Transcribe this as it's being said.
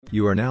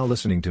You are now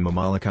listening to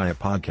Mamalakaya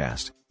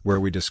Podcast, where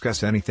we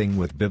discuss anything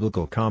with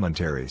biblical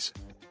commentaries.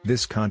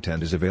 This content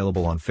is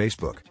available on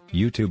Facebook,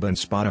 YouTube and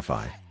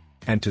Spotify.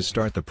 And to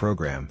start the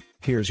program,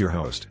 here's your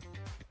host.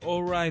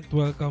 Alright,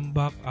 welcome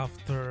back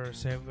after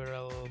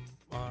several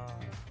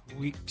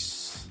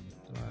weeks.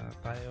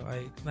 Tayo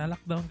ay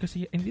na-lockdown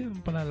kasi, hindi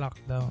naman pala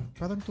lockdown.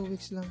 Parang 2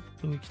 weeks lang.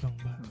 2 weeks lang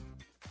ba?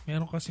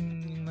 Meron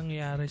kasing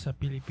nangyari sa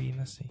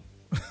Pilipinas eh.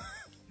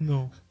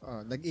 No.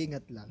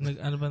 Nag-ingat lang.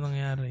 Ano ba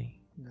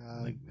nangyari?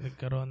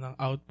 Nagkaroon ng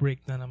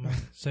outbreak na naman.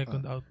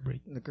 Second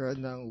outbreak.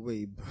 Nagkaroon ng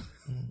wave.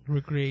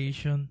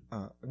 Recreation.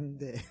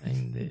 Hindi. Ay,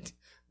 hindi.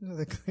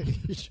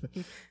 Recreation.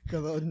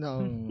 Karoon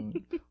ng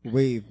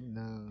wave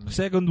ng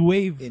second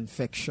wave.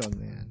 Infection.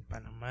 Yan.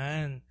 Pa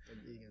naman.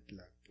 Nag-ingat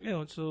lang.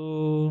 Ngayon, so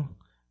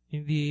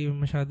hindi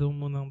masyado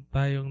munang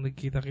tayong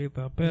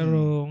nagkita-kita.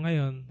 Pero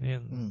ngayon,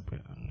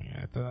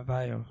 ito na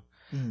tayo.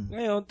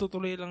 Ngayon,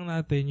 tutuloy lang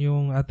natin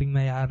yung ating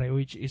nangyari,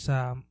 which is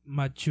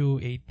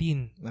Matthew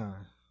 18.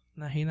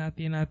 Na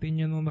hinati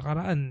natin yun nung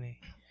nakaraan eh.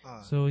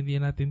 So, hindi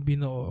natin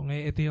binuo.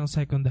 Ngayon, ito yung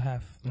second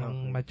half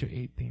ng Matthew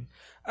 18.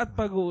 At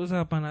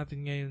pag-uusapan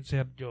natin ngayon,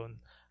 Sir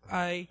John,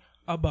 ay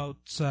about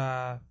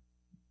sa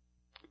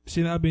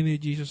sinabi ni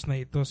Jesus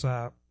na ito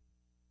sa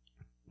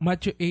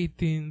Matthew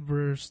 18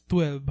 verse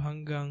 12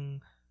 hanggang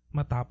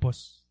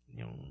matapos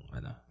yung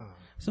ano.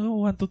 So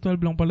 1 to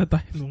 12 lang pala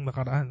tayo nung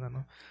nakaraan,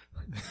 ano.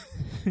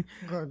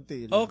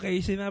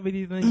 Okay, sinabi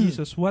dito ni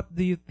Jesus, "What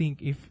do you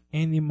think if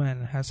any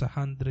man has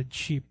 100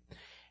 sheep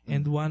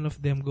and one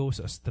of them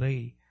goes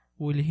astray?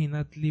 Will he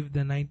not leave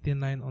the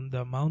 99 on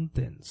the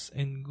mountains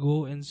and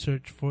go and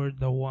search for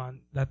the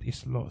one that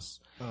is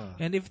lost?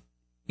 And if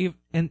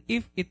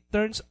it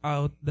turns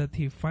out that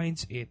he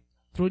finds it,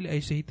 truly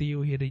I say to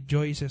you, he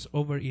rejoices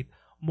over it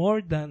more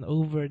than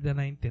over the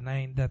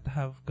 99 that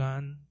have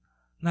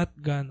not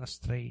gone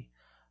astray.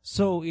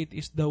 So it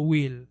is the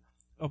will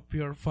of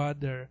your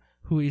Father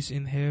who is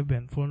in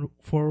heaven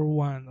for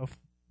one of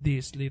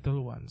these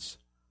little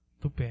ones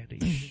to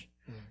perish."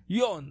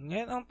 Yon.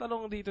 Ngayon, ang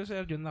tanong dito,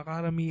 Sergio,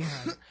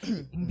 nakaramihan,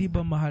 hindi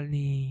ba mahal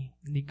ni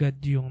God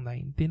yung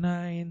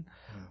 99?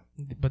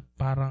 Ba't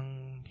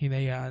parang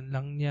hinayaan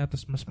lang niya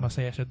tapos mas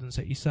masaya siya dun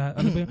sa isa?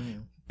 Ano ba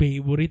yung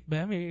favorite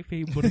ba? May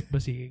favorite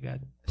ba si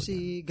God?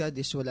 Si God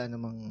is wala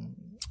namang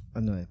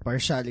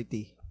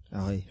partiality.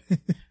 Okay.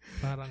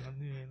 Parang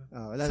ano yun.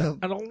 Wala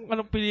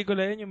anong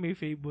pelikula yun yung may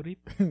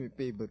favorite?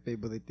 May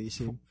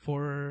favoritism.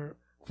 For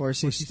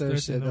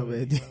sisters and a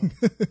wedding.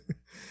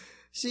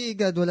 Si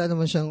God, wala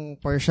naman siyang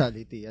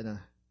partiality.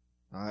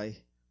 Okay.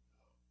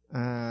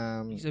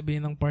 Ibig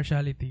sabihin ng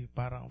partiality,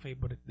 parang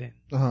favorite din.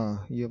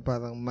 Yung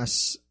parang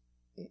mas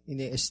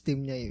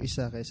ini-esteem niya yung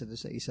isa kaysa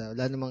doon sa isa.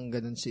 Wala namang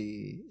ganun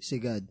si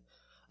God.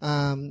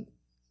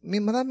 May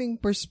maraming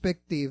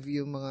perspective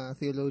yung mga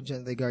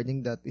theologian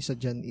regarding that. Isa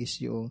dyan is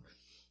yung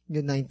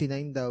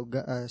 99 daw,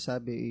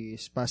 sabi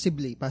is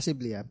possibly,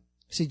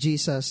 si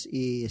Jesus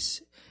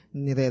is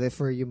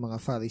nire-refer yung mga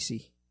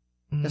Pharisee.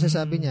 Kasi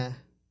sabi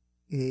niya,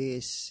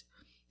 is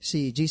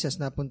si Jesus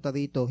napunta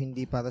rito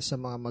hindi para sa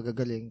mga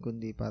magagaling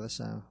kundi para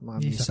sa mga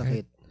may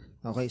sakit.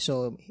 Okay,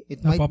 so it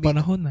might be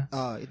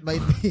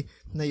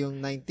na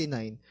yung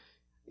 99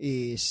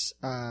 is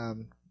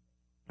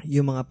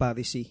yung mga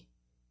Pharisee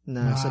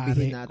na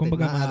sabihin natin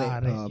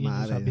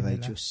maaari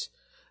righteous.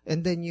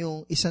 And then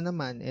yung isa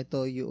naman,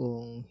 ito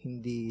yung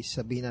hindi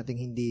sabihin natin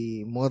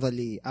hindi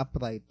morally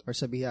upright or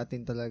sabihin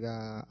natin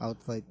talaga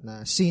outright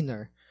na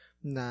sinner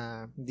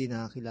na hindi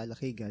nakakilala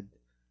kay God.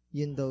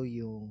 Yun daw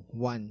yung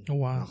one.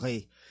 Wow.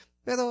 Okay.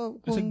 Pero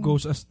kasi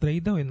goes astray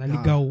daw,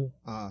 naligaw.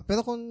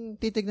 Pero kung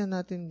titignan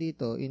natin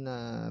dito in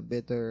a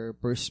better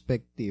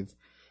perspective,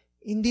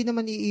 hindi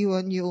naman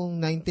iiwan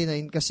yung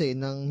 99 kasi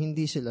nang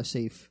hindi sila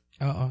safe.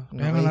 Oo.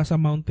 Kaya nga nasa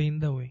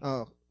mountain daw eh.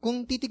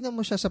 Kung titignan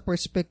mo siya sa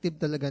perspective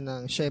talaga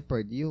ng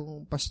shepherd,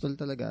 yung pastol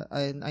talaga,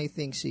 and I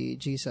think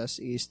si Jesus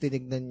is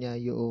tinignan niya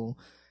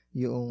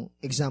yung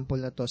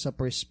example na to sa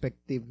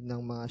perspective ng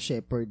mga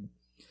shepherd.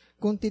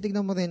 Kung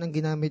titignan mo rin, ang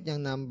ginamit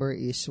niyang number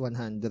is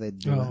 100.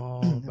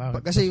 Diba?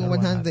 Kasi yung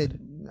 100,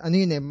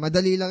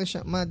 madali lang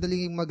siya,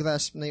 madaling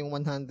mag-grasp na yung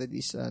 100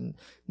 is a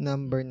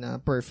number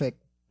na perfect.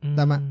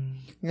 Tama?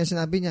 Nga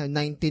sinabi niya,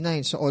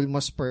 99, so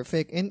almost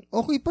perfect. And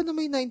okay pa na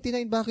may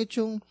 99, bakit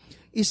yung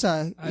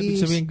isa is...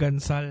 Ibig sabihin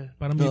gansal.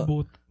 Parang may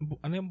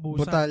ano yung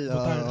busa? Butal.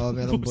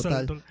 Merong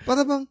butal.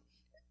 Para bang,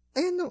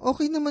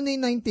 okay naman na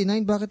yung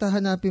 99, bakit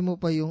hahanapin mo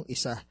pa yung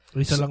isa?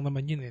 Isa lang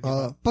naman yun eh.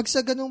 Diba? Pag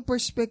sa ganung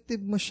perspective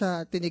mo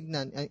siya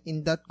tinignan,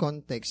 in that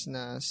context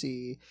na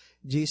si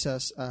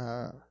Jesus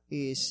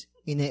is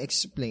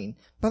ine-explain,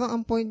 parang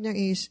ang point niya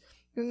is,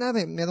 yung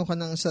meron ka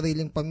ng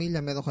sariling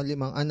pamilya, meron ka 5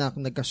 anak,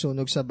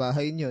 nagkasunog sa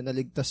bahay niyo,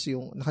 naligtas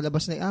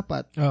nakalabas na yung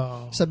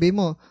 4. Sabi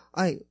mo,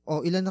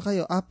 ilan na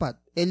kayo?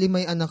 4. 5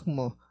 yung anak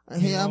mo.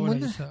 Hayaan mo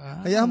na.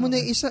 Hayaan mo na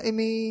yung isa,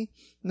 may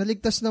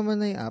naligtas naman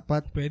na yung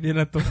 4. Pwede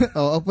na to.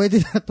 Oo, pwede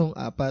na tong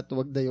 4,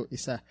 wag na yung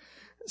isa.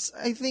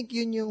 I think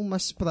yun yung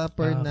mas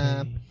proper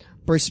na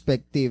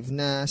perspective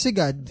na si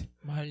God.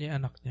 Mahal niya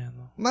anak niya,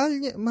 no?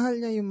 Mahal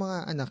niya yung mga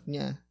anak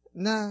niya.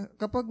 na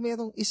kapag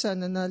merong isa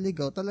na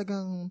naligaw,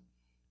 talagang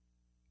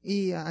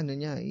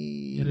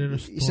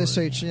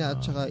i-search niya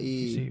at saka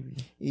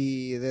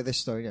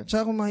i-restore niya.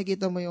 Tsaka kung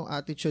makikita mo yung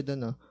attitude,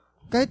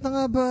 kahit na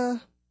nga ba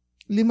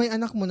 5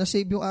 anak mo,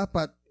 na-save yung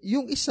 4,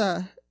 yung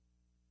isa,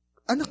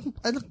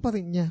 anak pa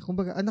rin niya.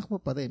 Kumbaga, anak mo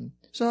pa rin.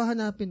 So,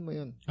 hanapin mo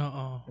yun.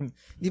 Oo.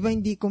 Di ba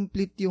hindi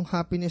complete yung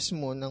happiness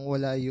mo nang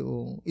wala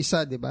yung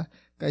isa, di ba?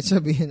 Kahit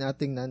sabihin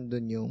natin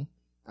nandun yung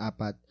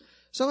 4.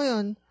 So,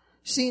 ngayon,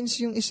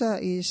 since yung isa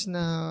is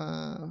na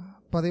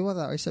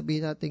pariwara or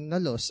sabihin natin na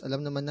lost,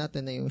 alam naman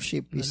natin na yung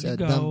sheep is a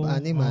dumb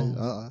animal.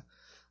 Oo.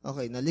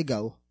 Okay,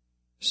 naligaw.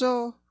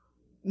 So,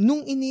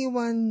 nung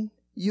iniwan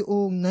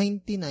yung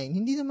 99,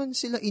 hindi naman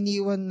sila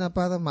iniwan na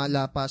para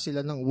malapa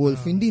sila ng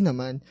wolf. Hindi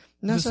naman.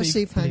 Nasa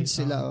safe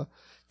hands sila.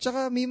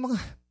 Tsaka may mga,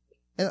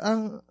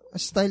 ang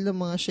style ng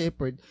mga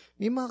shepherd,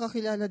 may mga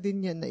kakilala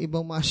din yan na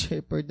ibang mga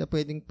shepherd na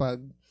pwedeng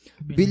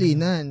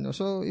pagbilinan.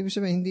 So, ibig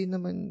sabihin, hindi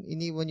naman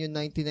iniwan yung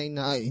 99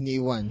 na,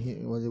 iniwan.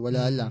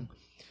 Wala lang.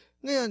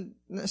 Ngayon,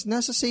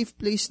 nasa safe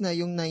place na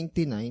yung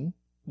 99,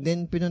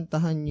 then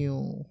pinuntahan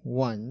yung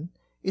 1,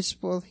 it's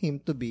for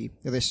him to be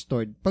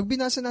restored. Pag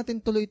binasa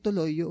natin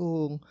tuloy-tuloy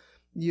yung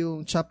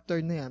chapter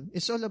na yan,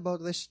 it's all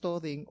about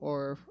restoring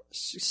or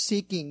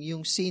seeking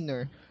yung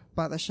sinner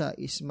para siya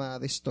is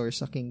ma-restore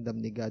sa kingdom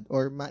ni God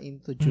or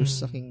ma-introduce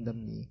sa kingdom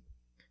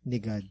ni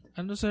God.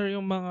 Ano sir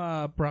yung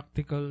mga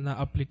practical na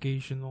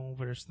application ng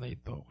verse na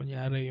ito?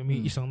 Kunyari,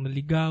 may isang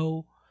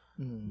naligaw,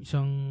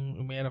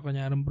 meron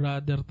kunyarang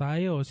brother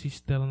tayo,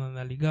 sister na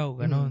naligaw,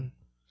 ganon.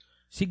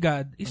 Si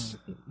God is,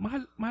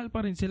 mahal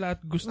pa rin sila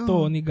at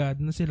gusto ni God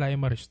na sila ay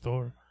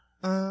ma-restore.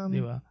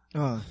 Di ba?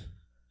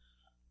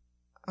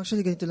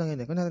 Actually, ganito lang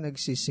yun. Kung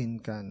nagsisin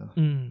ka,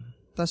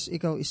 tas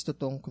ikaw is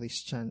totoong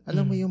Christian,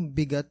 alam mo yung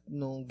bigat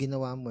nung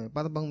ginawa mo.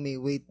 Para bang may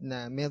weight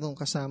na merong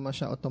kasama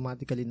siya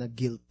automatically na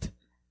guilt.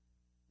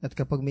 At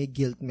kapag may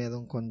guilt,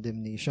 merong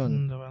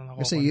condemnation.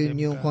 Kasi yun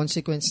yung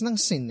consequence ng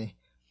sin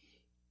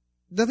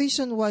The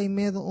reason why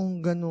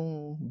merong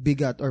ganong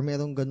bigat or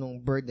merong ganong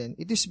burden,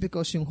 it is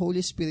because yung Holy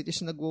Spirit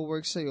is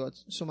nagwo-work sa'yo at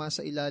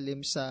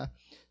sumasailalim sa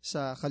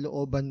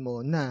kalooban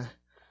mo na,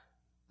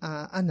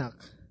 anak,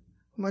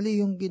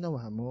 mali yung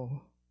ginawa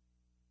mo.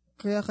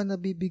 Kaya ka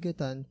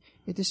nabibigatan,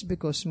 it is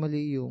because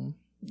mali yung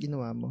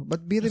ginawa mo.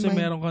 But be reminded, kasi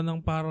meron ka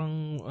ng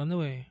parang,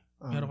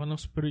 meron ka ng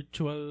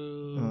spiritual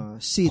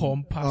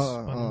compass.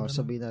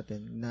 Sabihin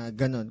natin, na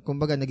ganon.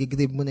 Kumbaga,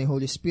 nagigrieve mo na yung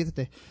Holy Spirit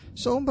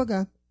So,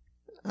 kumbaga,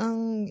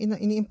 ang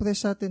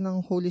ini-impress sa atin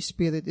ng Holy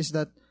Spirit is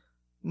that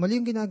mali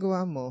yung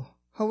ginagawa mo.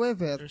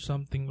 However, there's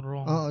something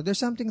wrong.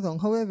 There's something wrong.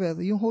 However,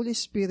 yung Holy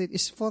Spirit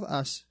is for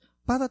us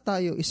para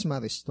tayo is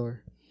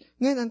ma-restore.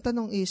 Ngayon, ang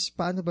tanong is,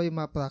 paano ba yung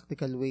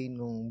practical way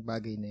nung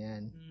bagay na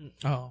yan?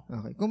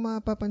 Okay. Kung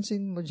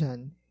mapapansin mo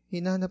dyan,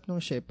 hinahanap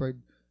ng shepherd.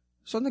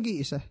 So,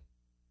 nag-iisa.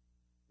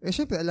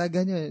 Syempre,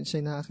 alaga niya,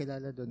 siya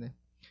nakakilala doon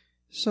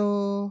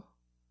So,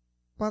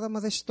 para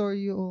ma-restore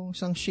yung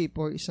isang sheep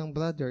or isang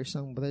brother,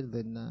 isang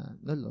brethren na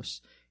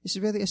lost, is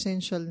very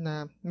essential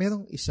na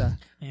merong isa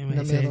na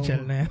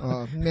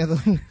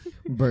merong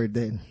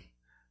burden.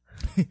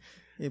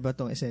 Iba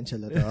tong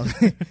essential na to.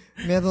 Okay.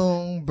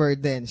 Merong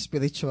burden,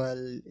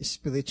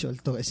 spiritual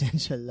to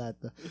essential na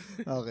to.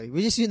 Okay.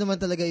 Which is yun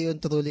naman talaga yung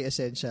truly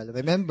essential.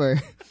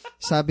 Remember,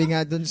 sabi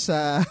nga dun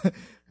sa,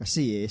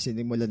 kasi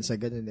sinimulan sa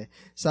ganun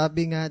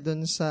sabi nga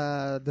dun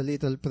sa The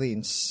Little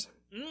Prince,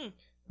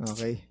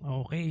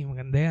 Okay,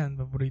 maganda yan.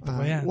 Paborito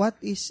ko yan. What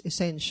is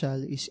essential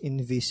is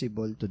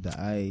invisible to the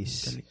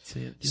eyes.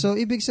 So,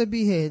 ibig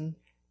sabihin,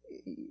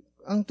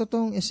 ang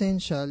totoong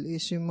essential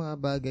is yung mga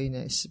bagay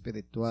na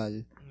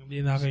spiritual.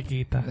 Hindi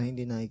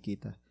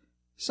nakikita.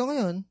 So,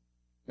 ngayon,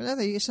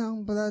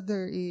 isang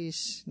brother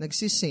is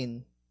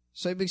nagsisin.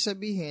 So, ibig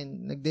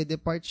sabihin,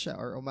 nagde-depart siya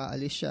or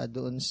umaalis siya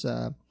doon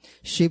sa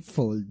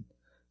sheepfold.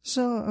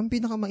 So, ang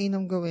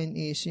pinakamainam gawin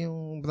is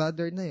yung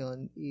brother na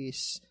yon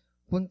is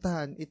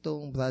puntahan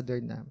itong brother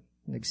na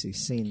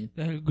nagsisin.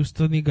 Dahil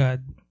gusto ni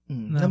God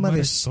na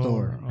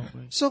ma-restore.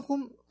 Okay. So,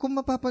 kung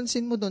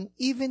mapapansin mo doon,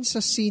 even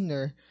sa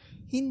sinner,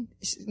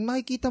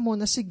 makikita mo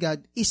na si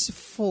God is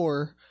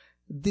for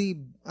the,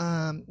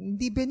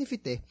 hindi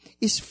benefit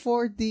is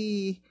for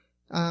the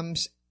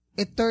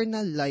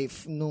eternal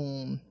life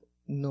nung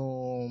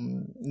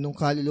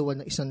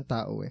kaluluwa ng isang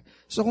tao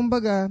So,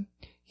 kumbaga,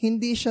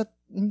 hindi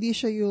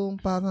siya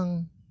yung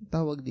parang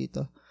tawag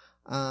dito,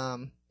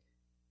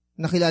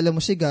 nakilala mo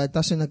si God,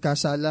 tapos yung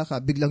nagkasala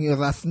ka, biglang yung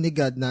wrath ni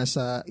God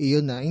nasa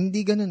iyo na. Hindi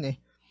ganun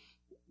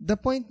The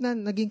point na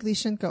naging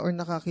Christian ka or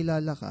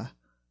nakakilala ka,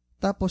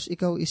 tapos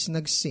ikaw is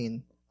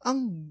nag-sin,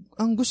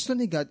 ang gusto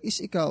ni God is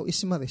ikaw is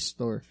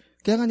ma-restore.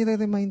 Kaya nga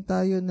nire-remind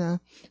tayo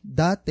na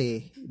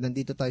dati,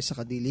 nandito tayo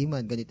sa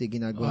kadiliman, ganito yung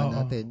ginagawa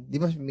natin.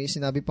 Di ba, may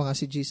sinabi pa nga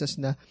si Jesus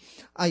na,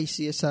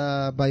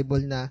 sa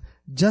Bible na,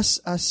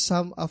 just as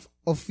some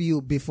of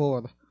you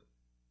before,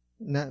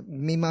 na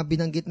may mga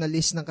binanggit na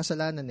list ng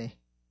kasalanan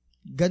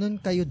Ganon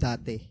kayo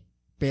dati.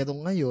 Pero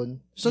ngayon,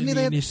 so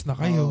nilinis na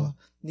kayo.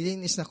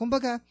 Nilinis na.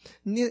 Kumbaga,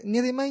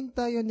 niremind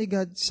tayo ni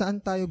God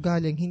saan tayo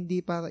galing, hindi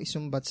para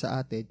isumbat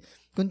sa atin.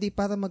 kundi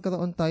para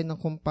magkaroon tayo ng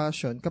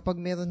compassion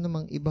kapag meron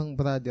namang ibang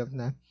brother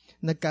na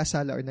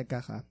nagkasala or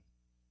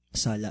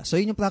nagkakasala. So,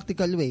 yun yung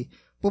practical way.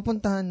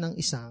 Pupuntahan ng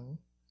isang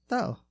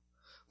tao.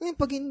 Ngayon,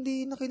 pag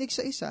hindi nakinig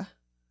sa isa,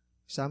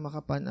 sama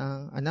ka pa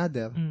ng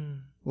another.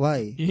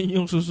 Why?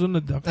 Yun yung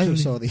susunod, actually.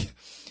 Ay, sorry.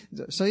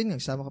 So, yun nga,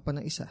 sama ka pa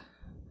ng isa.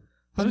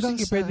 Pero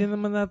sige, pwede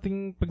naman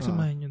nating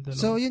pagsamahin yung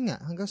dalawa. So, yun nga,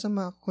 hanggang sa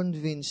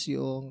ma-convince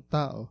yung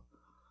tao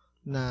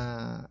na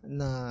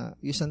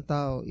yung isang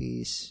tao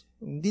is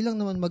hindi lang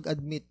naman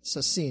mag-admit sa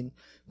sin,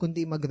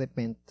 kundi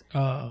mag-repent.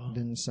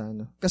 Dun sa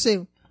ano.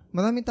 Kasi,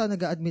 maraming tao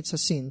nag-admit sa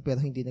sin,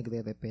 pero hindi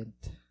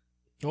nagre-repent.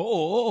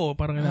 Oo,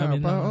 parang namin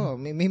lang.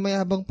 May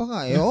mayabang pa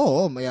nga.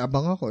 Oo,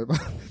 mayabang ako.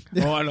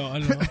 ano?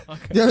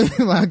 Okay.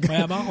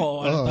 Mayabang ako.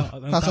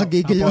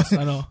 Nakakagigil. Tapos,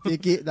 ano?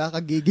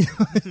 Nakakagigil.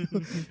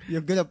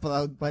 Yung gala,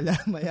 proud pala,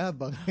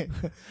 mayabang.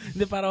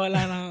 Hindi, para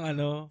wala nang,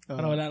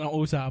 para wala nang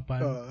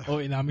usapan.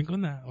 Inamin ko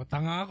na. O,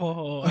 tanga ako.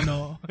 O,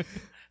 ano.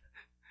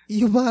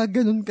 Yung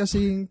mga ganun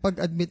kasing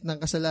pag-admit ng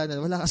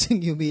kasalanan, wala kasing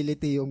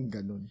humility yung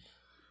ganun.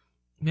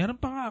 Meron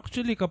pa nga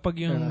actually kapag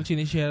yung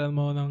sinisharean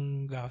mo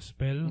ng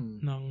gospel,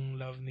 ng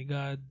love ni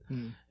God,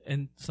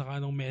 and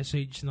saka ng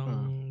message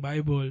ng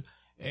Bible,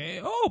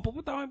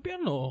 pupunta ako ng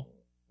piano.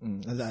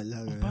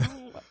 Alaala.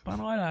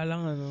 Parang wala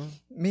lang,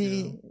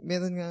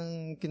 Meron ngang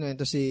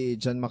kinuwento si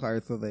John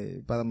MacArthur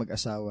para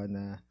mag-asawa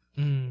na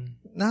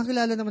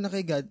nakakilala naman na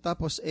kay God,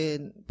 tapos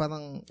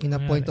parang in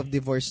a point of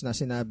divorce na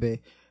sinabi,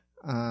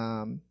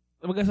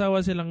 mag-asawa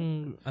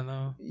silang,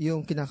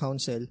 yung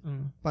kina-counsel.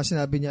 Pa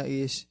sinabi niya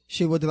is,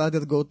 she would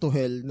rather go to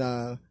hell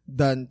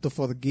than to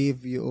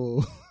forgive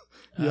yung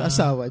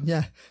asawa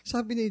niya.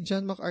 Sabi ni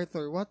John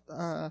MacArthur, what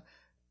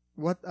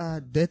a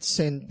death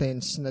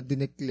sentence na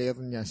dineclare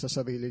niya sa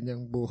sarili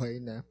niyang buhay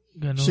na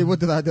ganun. She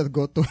would rather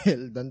go to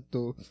hell than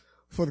to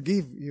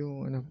forgive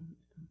yung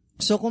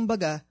So,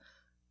 kumbaga,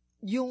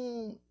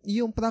 yung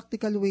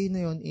practical way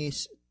na yun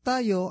is,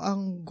 tayo,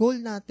 ang goal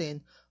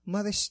natin,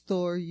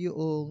 ma-restore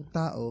yung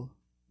tao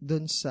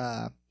dun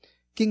sa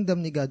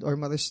kingdom ni God or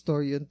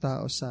ma-restore yung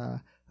tao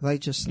sa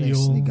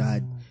righteousness ni God.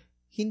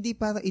 Hindi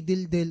para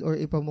idildil or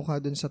ipamukha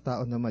dun sa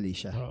tao na mali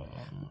siya.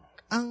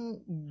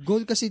 Ang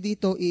goal kasi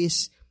dito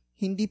is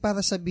hindi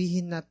para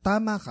sabihin na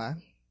tama ka,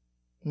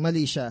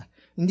 mali siya.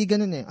 Hindi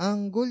ganun eh.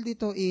 Ang goal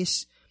dito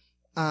is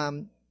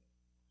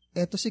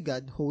eto si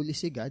God, holy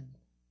si God,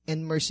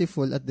 and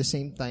merciful at the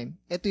same time.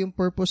 Eto yung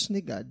purpose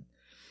ni God.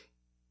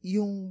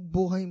 Yung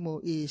buhay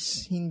mo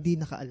is hindi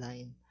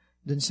naka-align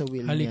dun sa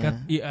will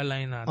Halikat niya.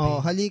 i-align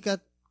natin. Halikat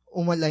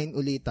umalign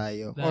ulit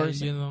tayo. Dahil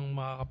yun ang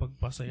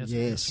makakapagpasaya sa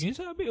Diyos. Yung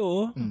sabi,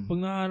 pag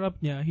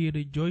naharap niya, He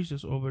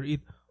rejoices over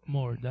it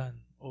more than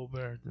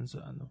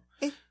sa ano.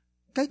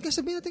 Kahit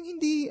kasabihin natin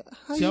hindi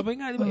sabi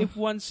nga, di ba, if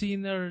one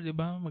sinner, di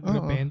ba,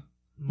 mag-repent,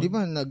 di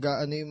ba,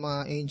 yung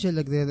mga angel,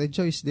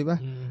 nagre-rejoice, di ba?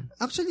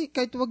 Actually,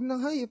 kahit wag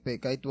ng hayop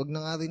kahit wag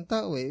na nga rin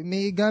tao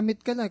may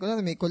gamit ka lang,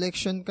 may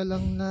collection ka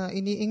lang na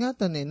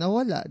iniingatan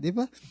nawala, di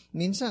ba?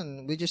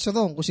 Minsan, which is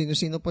wrong, kung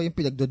sino-sino pa yung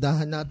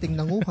pinagdudahan nating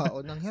nanguha o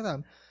nang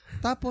hiram.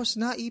 Tapos,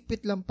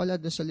 naipit lang pala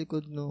doon sa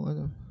likod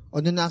o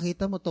nung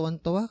nakita mo,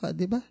 tuwan-tuwa ka,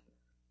 di ba?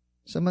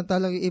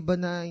 Samantalang yung iba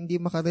na hindi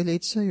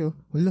makarelate sa'yo,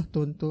 wala,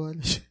 tuwan-tuwa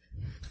lang siya.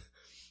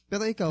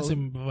 Pero ikaw... Kasi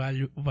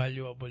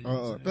valuable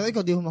yun. Pero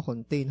ikaw di mo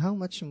ma-contain. How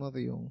much more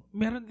yung...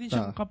 Meron din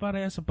siyang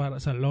kapareha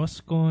sa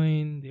lost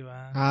coin, di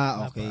ba?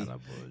 Okay.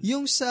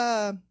 Yung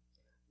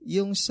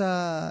sa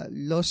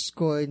lost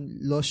coin,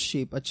 lost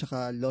sheep, at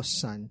saka lost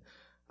son,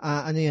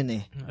 ano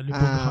yun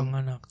Alipubhang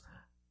anak.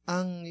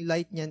 Ang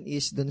light niyan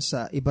is dun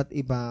sa iba't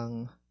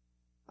ibang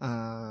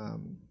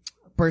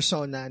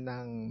persona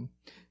ng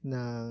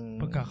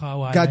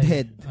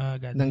Godhead.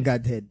 Godhead. Ng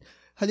Godhead.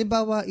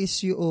 Halimbawa is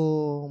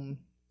yung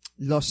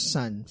lost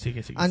son.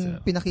 Sige,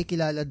 ang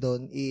pinakikilala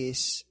doon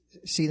is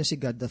sino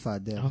si God the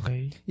Father.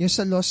 Okay. Yung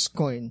sa lost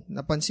coin,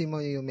 napansin mo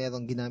yung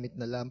merong ginamit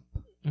na lamp.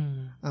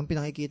 Ang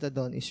pinakikita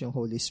doon is yung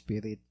Holy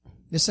Spirit.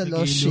 Yung sa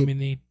lost sheep.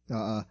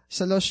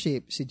 Sa lost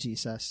sheep, si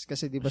Jesus.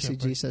 Kasi di ba si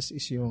Jesus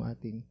is yung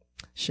ating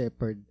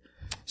shepherd.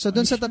 So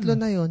doon sa tatlo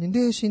na yon,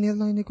 hindi, sinir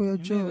lang ni Kuya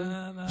Joe.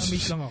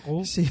 Na-miss lang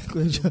ako. Si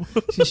Kuya Joe.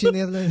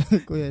 Sinir lang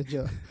ni Kuya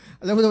Joe.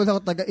 Alam mo naman ako,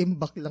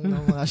 taga-imbak lang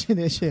ng mga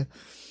sineshare.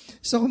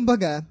 So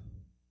kumbaga,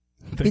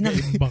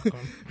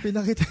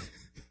 pinakita.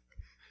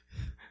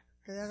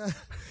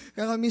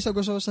 Kaya kami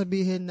gusto ko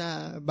sabihin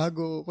na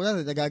bago,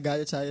 kunwari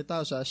nagagalit sa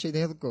tao sa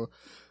shinare ko,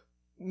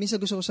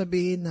 minsan gusto ko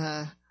sabihin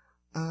na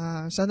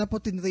sana po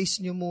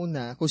tinrace nyo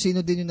muna kung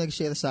sino din yung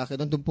nag-share sa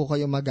akin, nandun po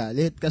kayo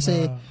magalit.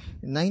 Kasi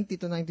 90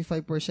 to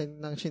 95%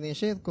 ng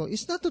sinishare ko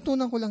is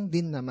natutunan ko lang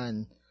din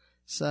naman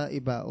sa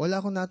iba. Wala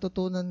akong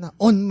natutunan na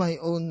on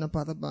my own na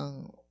para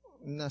bang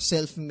na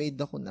self-made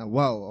ako na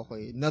wow,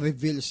 okay,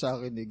 na-reveal sa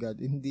akin ni God.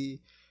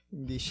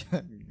 Hindi siya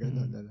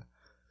gano'n.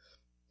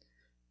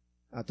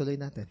 Tuloy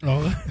natin.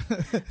 Okay.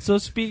 So,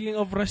 speaking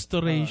of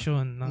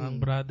restoration ng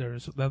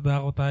brothers,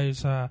 dadako tayo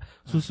sa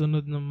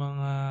susunod ng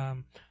mga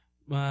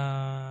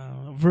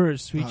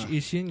verse, which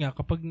is yun nga,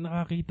 kapag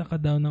nakakita ka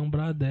daw ng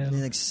brother,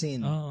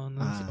 nagsin.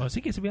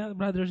 Sige, sabihin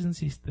brothers and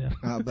sisters.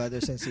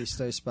 Brothers and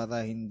sisters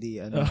para hindi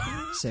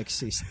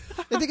sexist.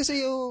 Hindi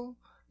kasi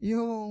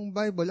yung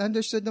Bible,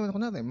 understood naman ko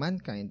natin,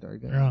 mankind or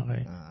gano'n.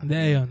 Okay. Hindi,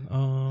 ayun.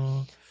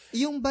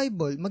 Yung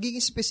Bible,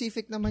 magiging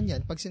specific naman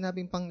yan pag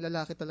sinabing pang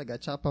lalaki talaga,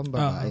 tsaka pang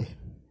babae.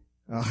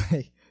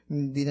 Okay.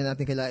 Hindi na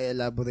natin kailangan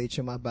i-elaborate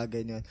yung mga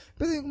bagay na yun.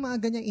 Pero yung mga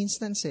ganyang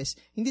instances,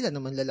 hindi lang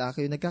naman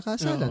lalaki yung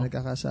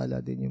nagkakasala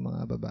din yung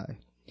mga babae.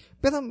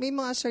 Pero may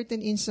mga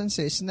certain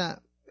instances na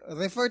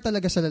refer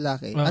talaga sa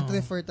lalaki at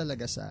refer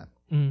talaga sa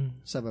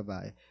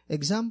babae.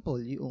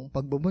 Example, yung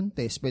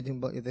pagbubuntis, pwedeng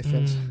ba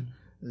i-refer sa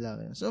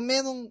lalaki. So,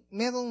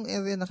 merong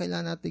area na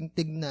kailangan nating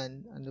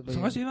tignan. Ano ba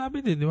yun? So, kasi sinabi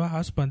din, di ba,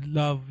 husband,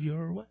 love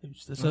your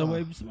wives. Sa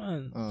wives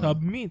man,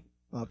 submit.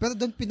 Pero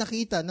doon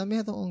pinakita na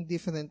mayroong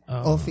different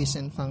office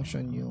and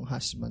function yung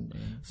husband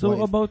and so,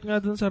 wife. about nga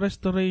dun sa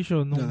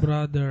restoration ng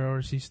brother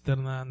or sister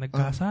na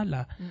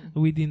nagkasala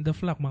within the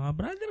flock, mga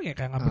brother,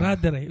 kaya nga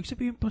brother Ibig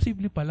sabihin,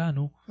 posible pala,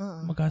 no?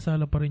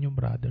 Magkasala pa rin yung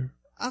brother.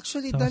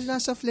 Actually, dahil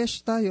nasa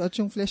flesh tayo at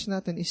yung flesh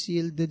natin is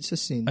yielded sa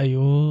sin.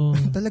 Ayun.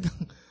 Talagang.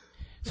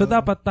 So,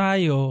 dapat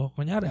tayo,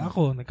 kunyari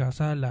ako,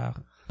 nagkasala,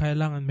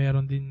 kailangan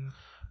meron din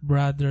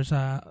brother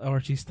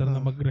or sister na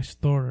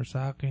mag-restore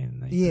sa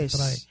akin. Na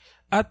try.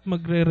 At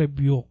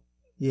magre-rebuke.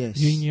 Yes.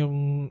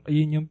 Yun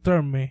yung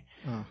term eh.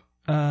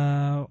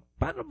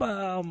 Paano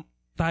ba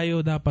tayo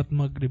dapat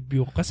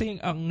mag-rebuke?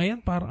 Kasi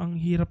ngayon parang ang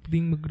hirap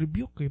ding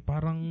mag-rebuke eh.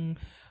 Parang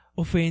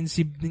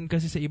offensive din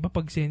kasi sa iba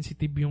pag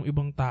sensitive yung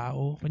ibang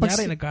tao.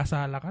 Kunyari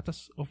nagkasala ka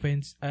tapos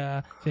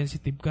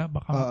sensitive ka,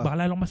 baka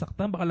lalong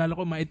masaktan, baka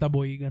lalong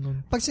maitaboy,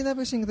 ganun. Pag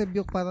sinabi sing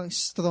rebuke, parang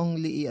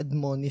strongly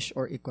i-admonish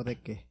or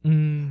i-correct eh.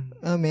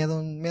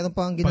 Meron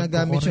pa ang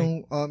ginagamit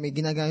may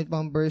ginagamit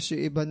pang verse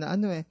yung iba na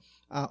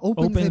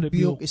open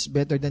rebuke is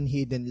better than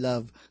hidden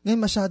love. Ngayon,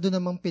 masyado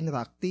namang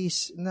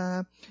pinractice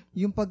na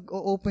yung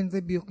pag-open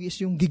rebuke is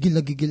yung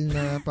gigil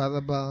na para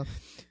ba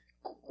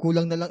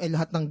kulang na lang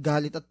lahat ng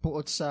galit at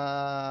puot sa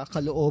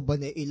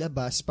kalooban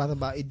ilabas para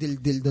ba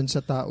idildil doon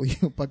sa tao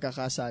yung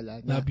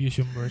pagkakasala niya.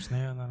 Na-abuse yung verse na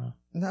yun.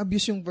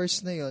 Na-abuse yung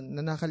verse na yun na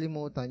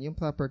nakalimutan yung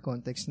proper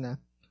context na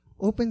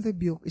open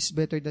rebuke is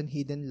better than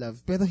hidden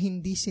love. Pero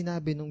hindi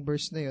sinabi nung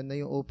verse na yun na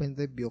yung open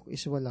rebuke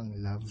is walang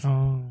love.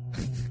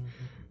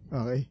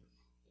 Okay.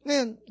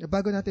 Ngayon,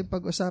 bago natin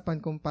pag-usapan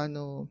kung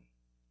paano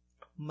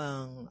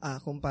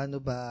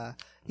ba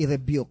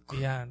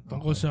i-rebuke. Yan,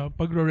 tungkol sa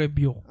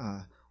pagre-rebuke.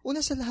 Una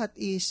sa lahat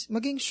is,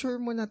 maging sure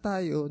muna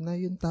tayo na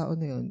yung tao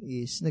na yun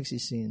is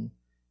nagsisin.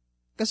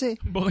 Kasi,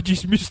 baka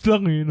chismis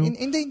lang eh, no?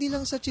 Hindi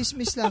lang sa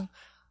chismis lang.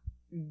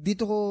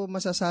 Dito ko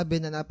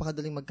masasabi na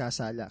napakadaling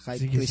magkasala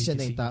kahit Christian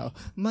na yung tao.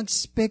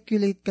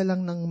 Mag-speculate ka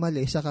lang ng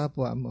mali sa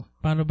kapwa mo.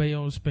 Paano ba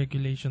yung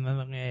speculation na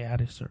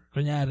nangyayari, sir?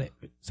 Kunyari,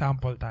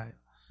 sample tayo.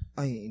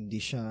 Ay, hindi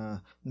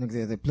siya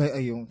nagre-reply.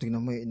 Ay,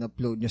 tingnan mo yung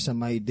in-upload niya sa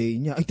My Day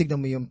niya. Ay, tingnan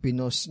mo yung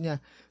pinost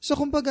niya. So,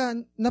 kumbaga,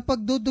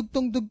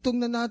 napagdudugtong-dugtong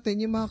na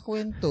natin yung mga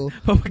kwento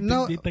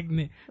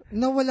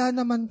na wala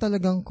naman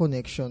talagang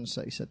connection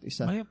sa isa't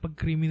isa. Ay, pag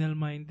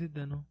criminal-minded,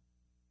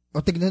 O,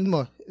 tignan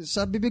mo.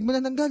 Sa bibig mo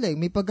na nanggaling,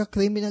 may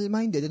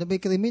pagka-criminal-minded. Ano ba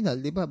yung criminal?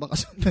 Di ba?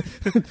 Baka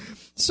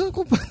so,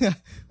 kumbaga,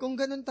 kung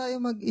ganun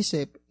tayo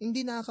mag-isip,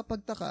 hindi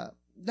nakakapagtaka.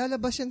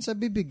 Lalabas yan sa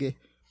bibig eh.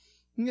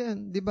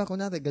 Ngayon, di ba,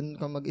 kunwari, ganun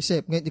ka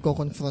mag-isip. Ngayon,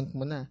 i-confront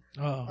mo na.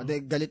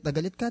 Galit na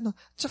galit ka, no?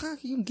 Tsaka,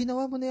 yung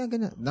ginawa mo na yan,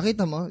 ganun.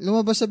 Nakita mo?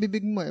 Lumabas sa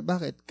bibig mo eh.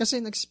 Bakit? Kasi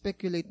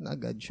nag-speculate na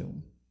agad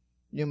yung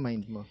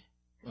mind mo.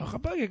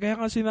 Kaya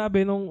nga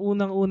sinabi, nung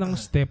unang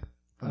step,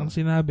 ang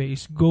sinabi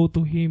is go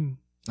to him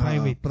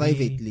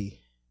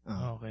privately.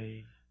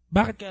 Okay.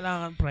 Bakit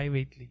kailangan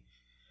privately?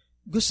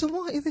 Gusto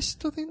mo nga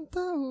i-restore yung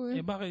tao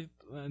eh. Bakit?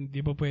 Hindi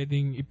ba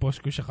pwedeng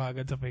i-post ko siya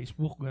kagad sa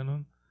Facebook,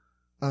 ganun?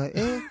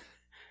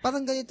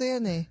 Parang ganito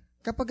yan eh.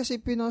 Kapag kasi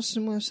pinost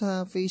mo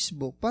sa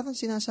Facebook, parang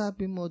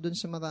sinasabi mo dun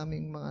sa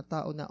maraming mga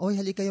tao na, oy,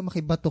 halika kayo,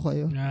 makibato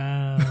kayo.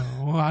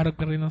 Humahanap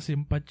ka rin ng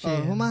sympathy.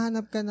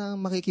 Humahanap ka ng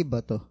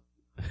makikibato.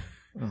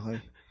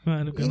 Okay.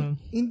 Humahanap ka ng...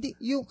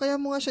 Kaya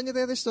mo nga siya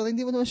nire-restore,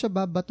 hindi mo naman siya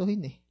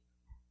babatuhin eh.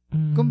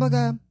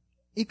 Kumbaga,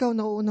 ikaw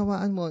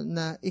nauunawaan mo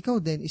na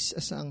ikaw din is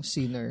ang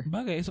sinner.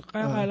 Bagay, so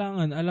kaya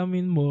kailangan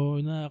alamin mo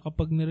na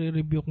kapag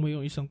nire-rebuke mo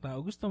yung isang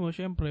tao, gusto mo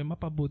syempre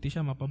mapabuti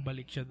siya,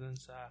 mapabalik siya dun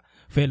sa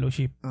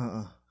fellowship.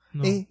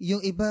 No?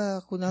 Yung iba,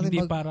 kunwari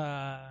hindi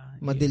para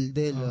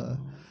madildil.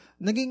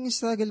 Naging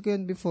struggle ko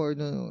yun before.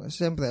 No?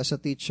 Siyempre, as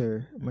a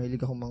teacher,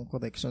 mahilig ako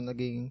mang-correct. So,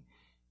 naging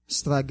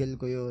struggle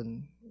ko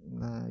yun.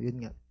 Na,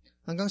 yun nga.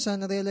 Hanggang sa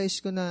na-realize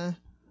ko na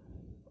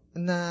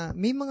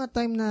may mga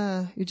time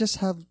na you just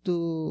have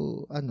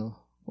to,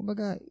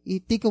 kumbaga,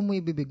 itikom mo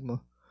yung bibig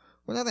mo.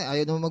 Kunwari,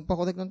 ayaw naman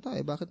magpa-correct ng tao,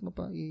 bakit mo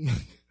pa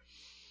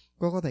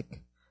i-correct?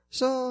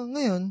 So,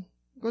 ngayon,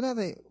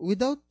 kunwari,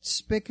 without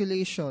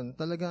speculation,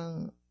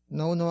 talagang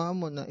naunawaan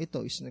mo na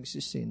ito is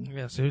nagsisin.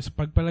 Yes, so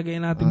pagpalagay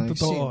natin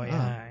totoo.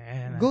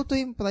 Go to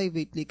him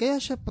privately. Kaya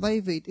siya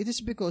private. It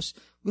is because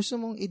gusto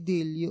mong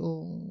i-deal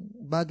yung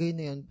bagay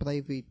na yun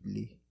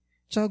privately.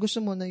 Tsaka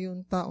gusto mo na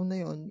yung tao na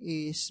yun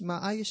is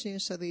maayos niya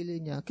yung sarili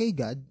niya kay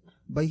God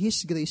by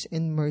His grace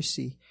and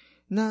mercy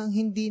na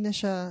hindi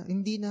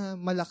na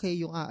malaki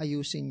yung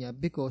aayusin niya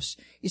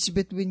because it's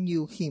between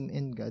you, Him,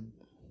 and God.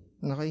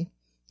 Okay?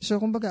 So,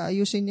 kumbaga,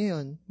 ayusin niya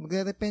yun.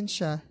 Magre-repent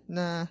siya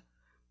na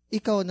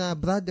ikaw na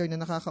brother na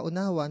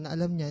nakakaunawa na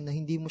alam niya na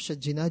hindi mo siya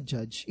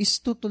ginajudge is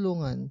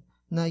tutulungan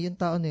na yung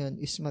tao na yun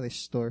is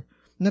ma-restore.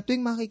 Na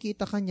tuwing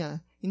makikita ka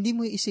niya, hindi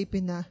mo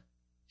iisipin na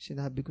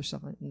sinabi ko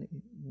sa kanya,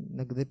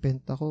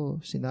 nagrepent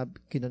ako,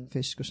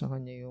 kinonfess ko sa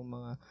kanya yung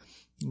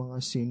mga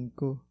sin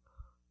ko.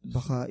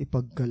 Baka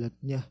ipagkalat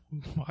niya.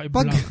 Baka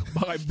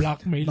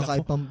i-blackmail ako. Baka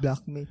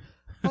ipang-blackmail.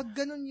 Pag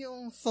ganun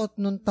yung thought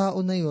nung tao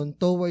na yun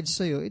towards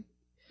sa'yo,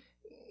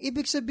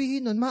 ibig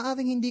sabihin nun,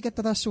 maaaring hindi ka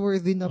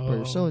trustworthy na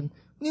person.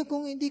 Ngayon,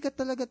 kung hindi ka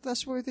talaga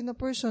trustworthy na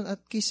person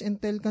at kiss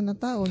and tell ka na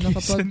tao,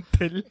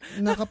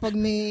 na kapag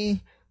may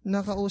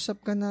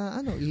nakausap ka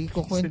na,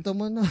 ikukwento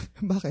mo na.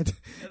 Bakit?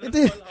 Ito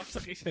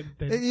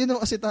yun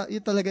kasi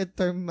yun talaga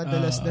term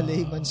madalas na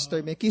layman's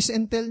term. Kiss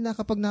and tell na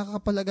kapag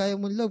nakakapalagayan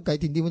mo love,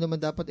 kahit hindi mo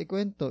naman dapat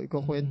ikukwento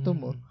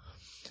mo.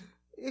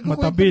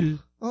 Matabil.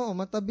 Oo,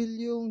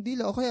 matabil yung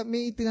dila. O kaya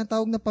may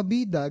tinatawag na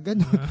pabida,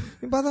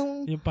 gano'n.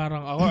 Yung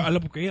parang ako,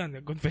 alam ko yan,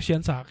 confess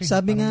yan sa akin.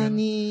 Sabi nga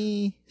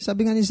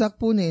ni Zach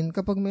Punin,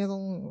 kapag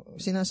mayroong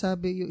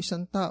sinasabi yung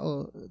isang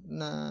tao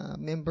na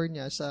member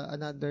niya sa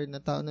another na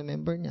tao na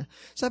member niya,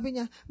 sabi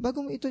niya,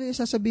 bago mo ito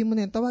sasabihin mo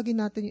na yan, tawagin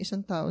natin yung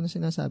isang tao na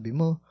sinasabi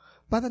mo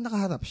para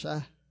nakaharap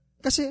siya.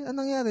 Kasi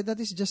anong nangyari, that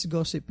is just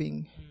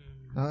gossiping.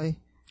 Okay?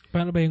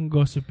 Paano ba yung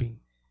gossiping?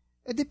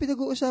 Di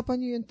pinag-uusapan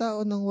niyo yung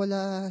tao nang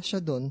wala siya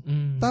doon.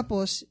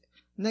 Tapos,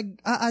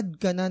 nag-a-add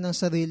ka na ng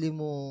sarili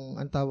mong,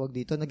 ang tawag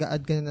dito,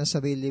 nag-a-add ka na ng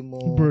sarili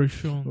mong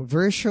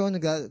version,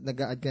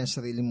 nag-a-add ka ng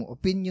sarili mong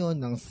opinion,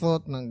 ng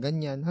thought, ng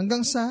ganyan.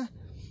 Hanggang sa,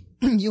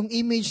 yung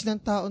image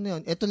ng tao na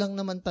yun, ito lang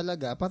naman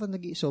talaga, parang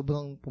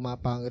sobrang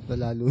pumapangit na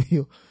lalo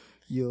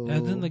yung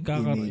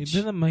image.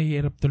 Doon na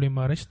mahirap tuloy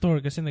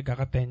ma-restore kasi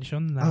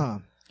nagkaka-tension na.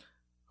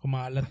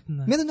 Kumalat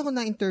na. Meron ako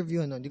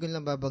na-interview, hindi ko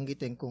lang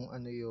babanggitin kung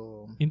ano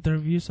yung...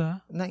 Interview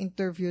sa?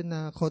 Na-interview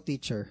na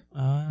co-teacher.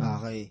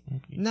 Okay.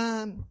 Okay.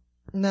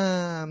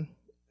 Na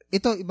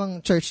ito,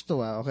 ibang church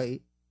to, okay?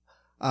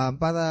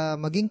 Para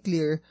maging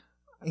clear,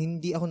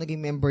 hindi ako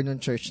naging member ng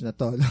church na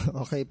to.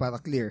 Okay,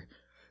 para clear.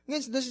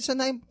 Ngayon, sa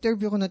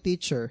na-interview ko na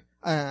teacher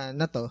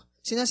na to,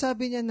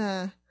 sinasabi niya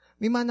na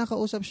may mga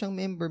nakausap siyang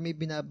member, may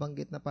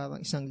binabanggit na parang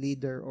isang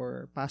leader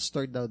or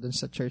pastor daw dun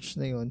sa church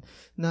na yun,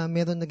 na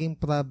meron naging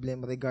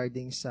problem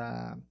regarding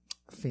sa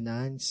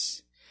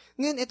finance.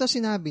 Ngayon, ito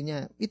sinabi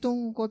niya,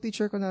 itong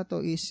co-teacher ko na to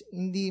is,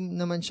 hindi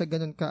naman siya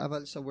ganun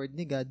kaaral sa word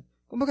ni God.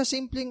 Kumbaga,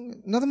 simpleng,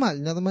 normal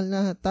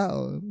na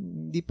tao.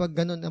 Hindi pa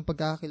ganun ang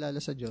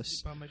pagkakakilala sa Diyos.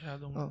 Hindi pa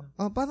masyadong...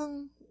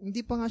 parang,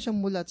 hindi pa nga siya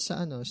mulat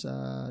sa sa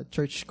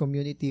church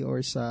community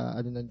or sa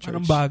ng church.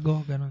 Parang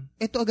bago, ganun.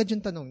 Ito agad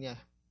yung tanong niya.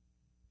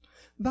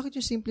 Bakit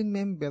yung simpleng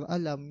member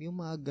alam yung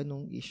mga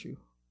ganong issue?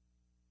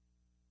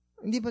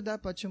 Hindi ba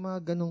dapat yung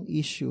mga ganong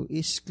issue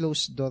is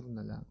closed door na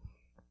lang?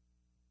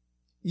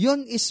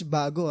 Yun is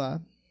bago,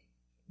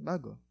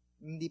 Bago.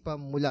 Hindi pa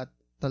mulat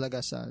talaga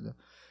sa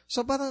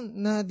So, parang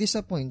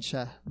na-disappoint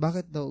siya.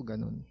 Bakit daw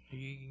ganon?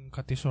 Higing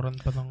katisuran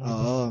pa ng...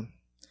 Oo.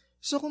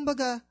 So,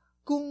 kumbaga,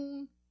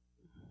 kung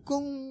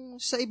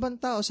sa ibang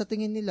tao, sa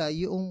tingin nila,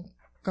 yung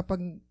kapag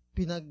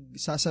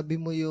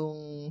pinagsasabi mo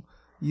yung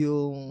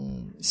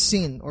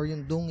sin or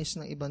yung dungis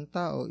ng ibang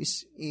tao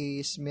is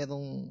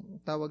merong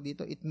tawag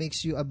dito, it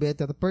makes you a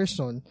better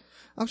person.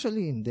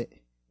 Actually, hindi.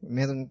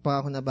 Meron pa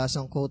ako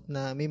nabasang quote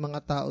na may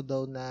mga tao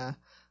daw na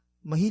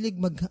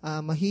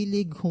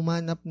mahilig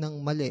humanap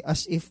ng mali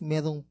as if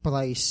merong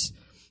prize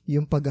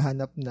yung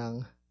paghahanap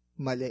ng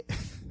mali.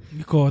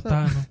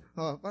 Kota,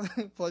 no?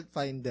 Parang fault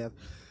finder.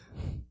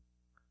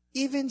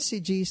 Even si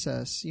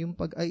Jesus,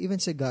 even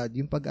si God,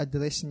 yung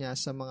pag-address niya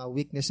sa mga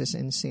weaknesses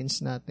and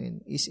sins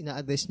natin is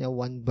ina-address niya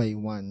one by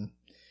one.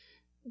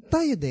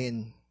 Tayo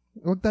din,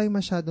 huwag tayo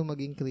masyado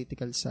maging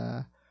critical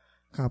sa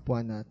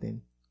kapwa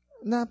natin.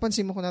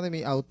 Napansin mo kunwari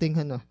may outing,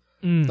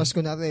 Tapos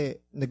kunwari,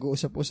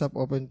 nag-uusap-usap,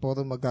 open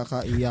forum,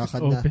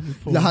 magkakaiyakan na.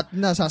 Lahat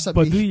na,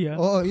 sasabihin. Baduy,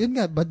 Oo, yun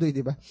nga, baduy, di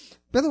ba?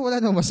 Pero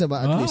wala nang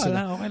masama, at least.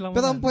 Okay lang.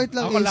 Pero ang point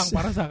lang ako lang,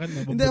 para sa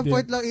akin. Hindi, ang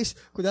point lang is,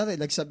 kunwari,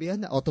 nagsabihan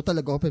na,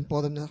 total, open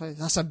forum na kayo.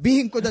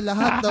 Sasabihin ko na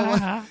lahat daw.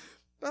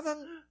 Parang,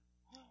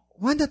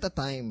 one at a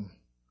time.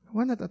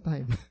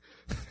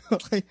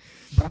 Okay?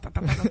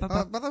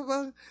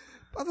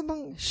 Para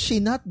bang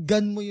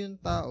shinotgun mo yung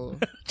tao.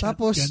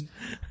 Tapos,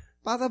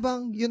 para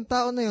bang yung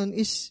tao na yun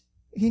is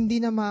hindi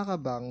na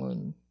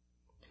makakabangon.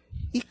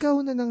 Ikaw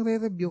na nang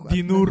re-rebuke.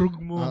 Dinurog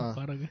mo.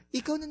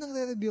 Ikaw na nang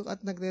re-rebuke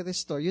at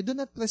nagre-restore. You do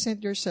not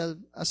present yourself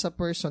as a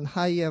person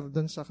higher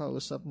dun sa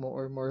kausap mo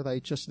or more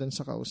righteous dun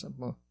sa kausap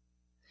mo.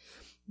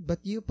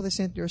 But you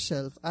present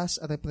yourself as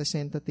a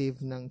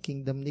representative ng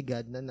kingdom ni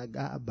God na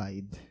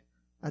nag-a-abide.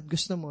 At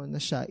gusto mo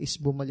na siya is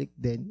bumalik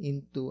din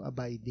into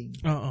abiding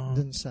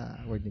dun sa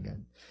word ni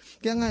God.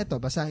 Kaya nga ito,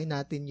 basahin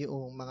natin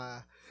yung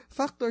mga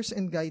factors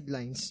and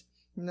guidelines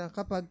na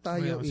kapag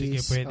tayo sige,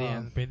 pwede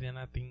yan. Pwede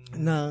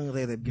nating nang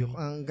re-rebuke.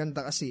 Ang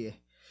ganda kasi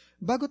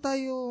bago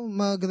tayo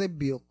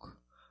mag-rebuke,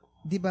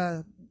 di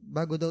ba,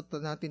 bago daw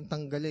natin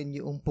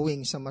tanggalin yung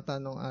puwing sa mata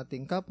ng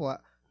ating kapwa,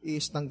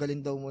 is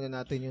tanggalin daw muna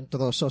natin yung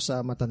troso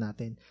sa mata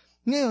natin.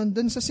 Ngayon,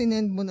 dun sa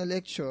sinend mo na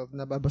lecture,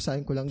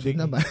 nababasahin ko lang din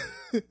naman.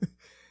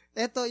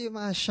 Ito yung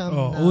mga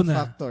siyam na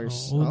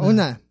factors.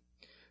 Una,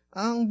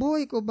 ang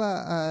buhay ko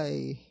ba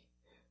ay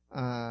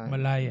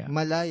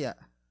malaya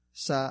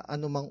sa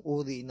anumang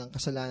uri ng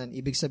kasalanan?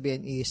 Ibig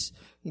sabihin is,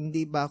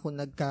 hindi ba ako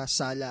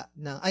nagkasala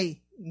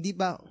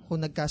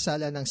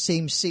ng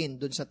same sin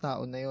dun sa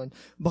tao na yon?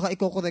 Baka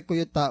iko-correct ko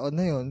yung tao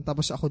na yon,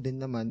 tapos ako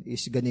din naman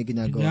is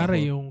ginagawa ko.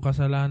 Kunyari, yung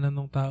kasalanan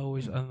ng tao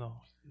is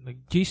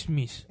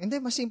nag-chismis.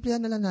 Hindi, masimplihan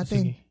na lang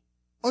natin. Sige.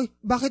 Oy,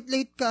 bakit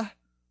late ka?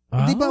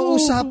 Di ba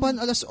usapan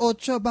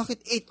 8:00,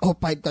 bakit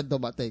 8:05 ka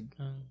dumating?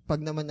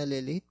 Pag naman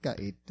nalilate ka,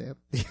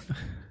 8:30.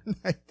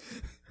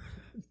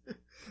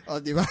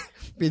 Di ba?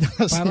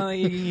 Parang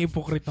nagiging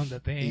hypocrite ng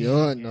dating.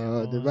 Yun,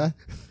 di ba?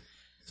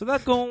 So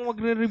that kung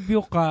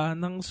magre-review ka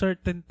ng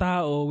certain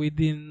tao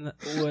within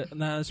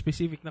na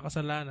specific na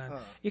kasalanan,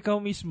 ikaw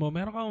mismo,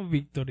 meron kang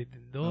victory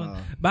din doon.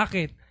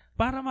 Bakit?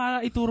 Para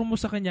maituro mo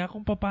sa kanya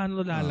kung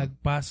paano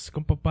lalagpas,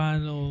 kung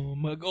paano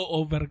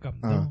mag-overcome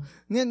to.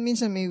 Ngayon,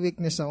 minsan may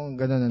weakness akong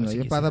gano'n.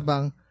 Yung para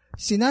bang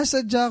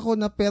sinasadya ko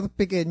na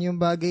perfectin yung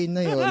bagay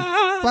na yon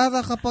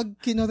para kapag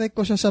kinorek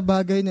ko siya sa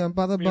bagay na yun,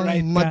 para bang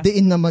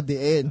madiin na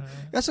madiin.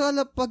 Kaso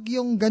pag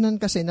yung ganun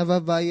kasi,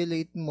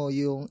 nava-violate mo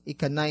yung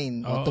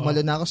ika-9. Tumalo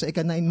na ako sa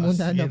ika-9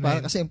 muna.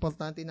 Para kasi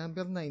importante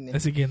number 9.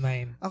 Sige,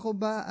 9. Ako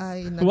ba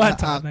ay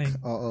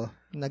nag-a-act?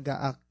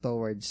 Nag-a-act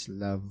towards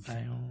love.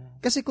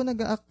 Kasi kung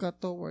nag-a-act ka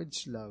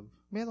towards love,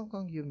 meron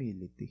kang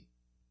humility.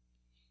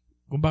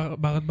 Kung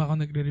bakit ba ako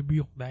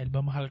nagre-rebuke? Dahil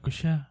ba mahal ko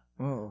siya?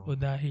 Oo. O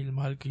dahil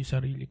mahal ko yung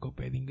sarili ko,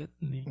 pwedeng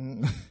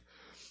ganun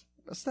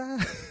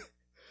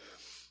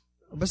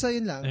Basta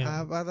yun lang.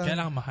 Kaya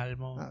lang mahal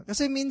mo.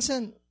 Kasi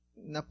minsan,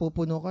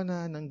 napupuno ka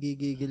na,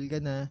 nanggigigil ka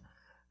na,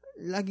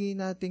 lagi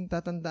nating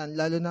tatandaan,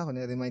 lalo na ako,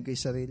 na-remind ko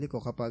yung sarili ko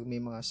kapag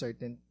may mga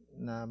certain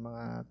na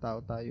mga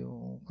tao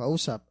tayong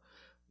kausap,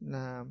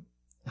 na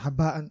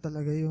habaan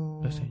talaga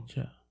yung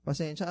pasensya.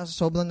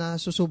 Sobrang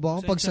nasusubo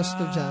ako pag sa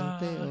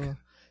estudyante.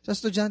 Sa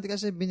estudyante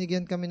kasi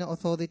binigyan kami ng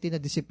authority na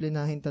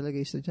disiplinahin talaga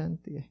yung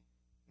estudyante.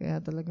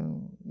 Kaya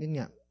talagang, yun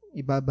nga,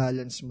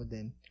 ibabalance mo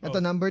din. Ito,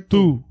 number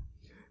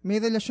 2. May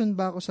relasyon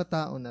ba ako sa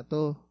tao na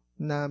to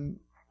na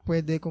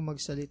pwede kong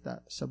magsalita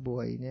sa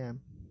buhay niya?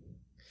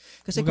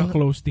 Kasi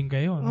close din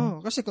kayo,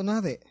 no? Kasi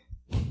kunwari,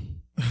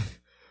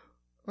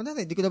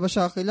 di ko na ba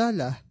siya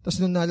kilala? Tapos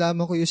nung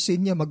nalaman ko yung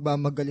sin niya,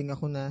 magmamagaling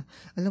ako na,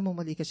 alam mo,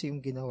 mali kasi yung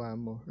ginawa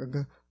mo.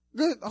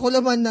 Ako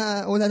naman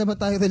na, wala naman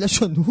tayong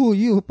relasyon. Who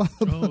you?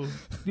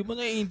 Di mo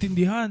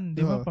naiintindihan.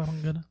 Di ba? Parang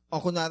gano'n.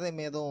 O kunwari,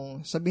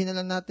 sabihin na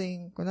lang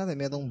natin,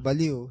 merong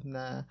baliw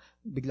na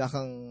bigla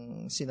kang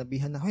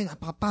sinabihan na, hoy,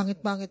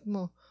 napakapangit-pangit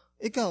mo.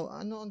 Ikaw,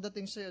 ano ang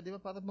dating sa'yo? Di ba?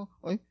 Parang mo,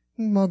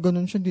 mga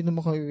ganun siya, hindi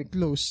naman kayo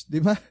close. Di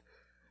ba?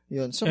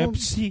 Yun. So,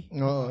 FC.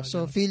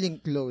 So feeling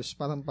close,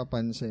 parang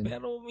papansin.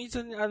 Pero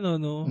minsan,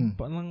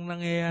 parang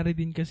nangyayari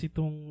din kasi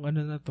itong,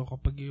 na to,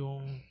 kapag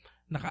yung,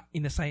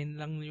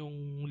 inassign lang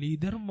yung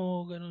leader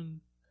mo,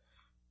 ganun.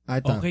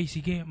 Okay,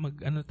 sige,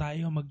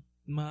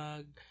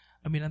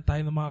 aminan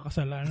tayo ng mga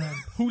kasalanan.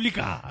 Huli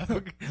ka!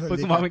 Pag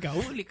tumami ka,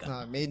 huli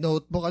ka. May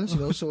notebook,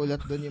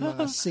 sinusulat doon yung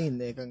mga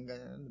scene, kang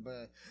ganun.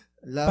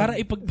 Love, para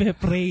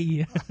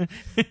ipagpe-pray.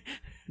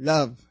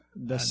 Love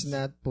does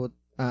not put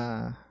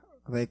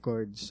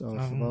records of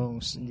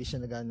wrongs. Hindi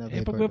siya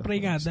nag-record. Pagpe-pray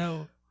nga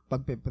daw.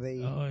 Pagpe-pray.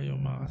 Oo,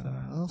 yung mga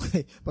kasalanan.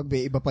 Okay. Pag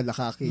may iba pala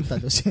kakita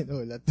doon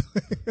sinulat.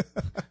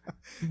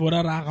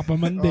 Burara ka pa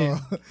man din.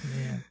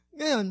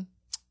 Ngayon,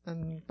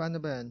 paano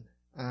ba yan?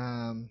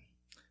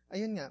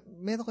 Ayun nga,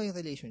 meron kayong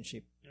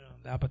relationship.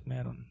 Dapat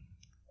meron.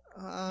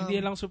 Hindi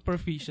lang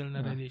superficial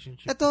na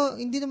relationship. Ito,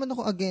 hindi naman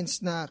ako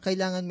against na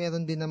kailangan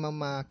meron din naman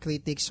mga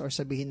critics or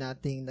sabihin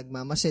nating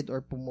nagmamasid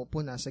or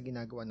pumupuna sa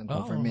ginagawa ng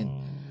government.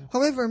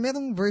 However,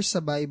 merong verse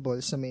sa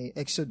Bible sa may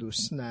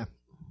Exodus na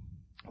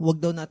huwag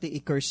daw natin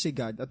i-curse si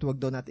God at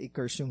huwag daw natin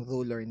i-curse yung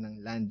ruler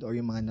ng land or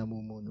yung mga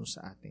namumuno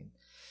sa atin.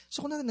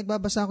 So, kung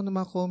nagbabasa ako ng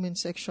mga comment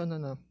section,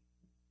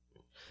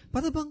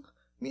 para bang,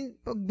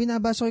 pag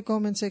binabasa ko yung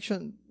comment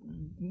section,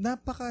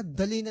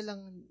 napakadali na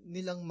lang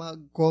nilang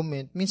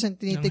mag-comment. Minsan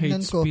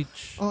tinitignan ko,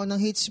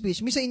 ng hate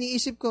speech. Minsan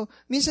iniisip ko,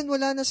 minsan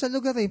wala na sa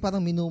lugar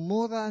parang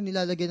minumura,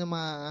 nilalagyan ng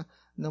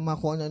mga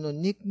kung ano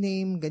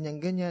nickname,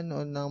 ganyan-ganyan,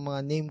 o ng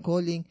mga name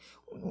calling.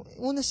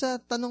 Una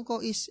sa tanong ko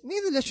is, may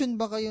relasyon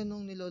ba kayo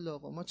nung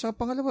niloloko mo? At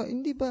saka pangalawa,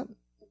 hindi ba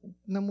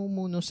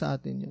namumuno sa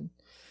atin yun?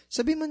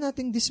 Sabi man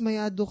nating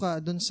dismayado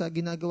ka doon sa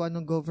ginagawa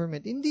ng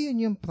government, hindi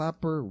yun yung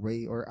proper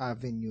way or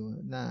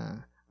avenue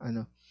na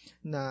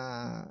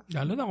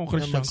lalo na kung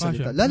Christian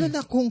ka. Lalo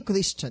na kung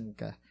Christian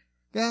ka.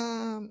 Kaya,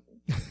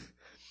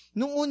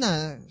 nung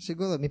una,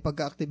 siguro, may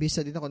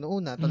pagka-aktivista din ako.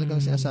 Nung una, talagang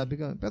sinasabi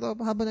ko. Pero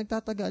habang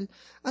nagtatagal,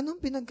 anong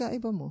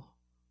pinagkaiba mo?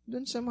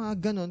 Doon sa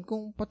mga ganon,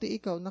 kung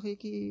pati ikaw,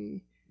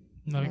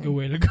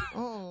 nakikiwela ka.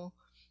 Oo.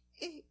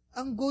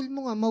 ang goal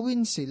mo nga,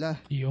 mawin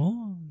sila.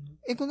 Yun.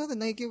 Kung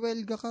natin,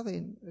 nakikiwelga ka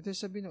rin. Ito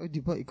sabihin na,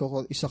 di ba,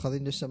 ikaw isa ka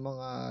rin sa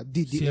mga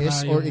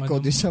DDS or ikaw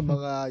din sa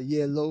mga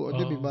yellow. O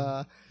di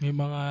ba? May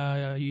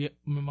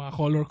mga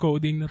color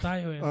coding na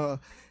tayo.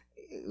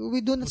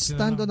 We do not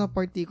stand on a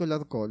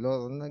particular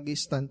color.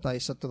 Nag-stand tayo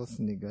sa truth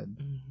ni God.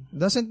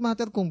 Doesn't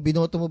matter kung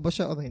binoto mo ba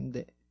siya o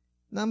hindi.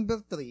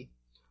 Number 3,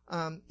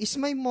 is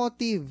my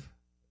motive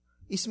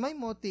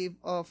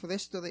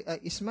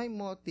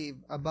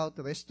about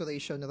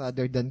restoration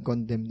rather than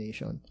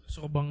condemnation?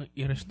 Gusto ko bang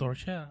i-restore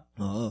siya?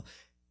 Oo.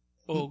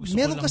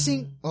 Meron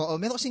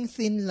kasing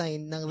thin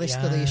line ng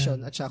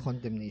restoration at saka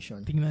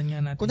condemnation. Tingnan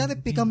nga natin. Kunwari,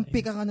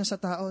 pikang-pika ka na sa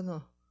tao,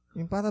 no?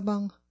 Yung para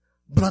bang,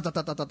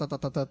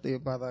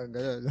 yung parang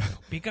gano'n.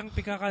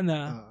 Pikang-pika ka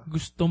na,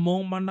 gusto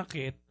mong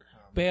manakit,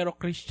 pero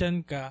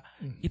Christian ka,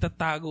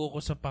 itatago ko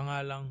sa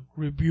pangalang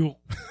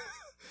rebuke.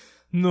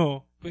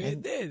 No.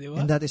 Pwede, di ba?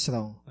 And that is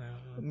wrong.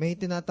 May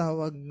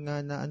tinatawag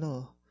nga na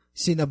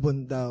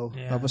sinabon daw,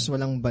 tapos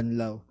walang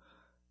banlaw.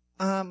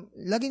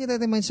 Lagi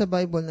nire-remind sa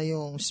Bible na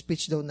yung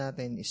speech daw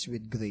natin is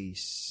with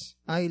grace.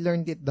 I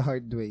learned it the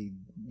hard way,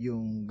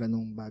 yung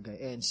ganong bagay.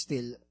 And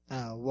still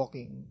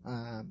walking,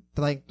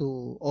 trying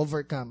to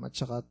overcome at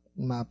saka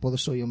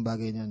mapurso yung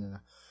bagay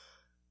na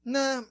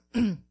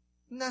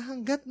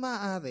hanggat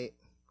maaari,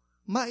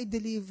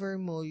 ma-deliver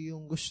mo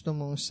yung gusto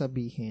mong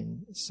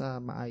sabihin sa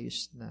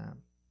maayos na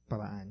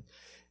paraan.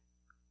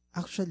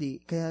 Actually,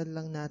 kaya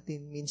lang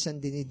natin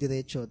minsan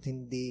dinidiretso at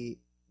hindi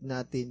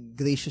natin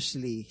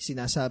graciously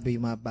sinasabi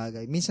yung mga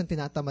bagay. Minsan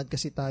tinatamad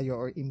kasi tayo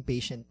or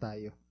impatient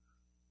tayo.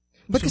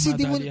 Ba't kasi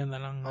di mo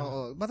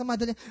para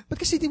madali. Ba't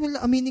kasi di mo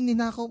aminin ni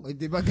Nako?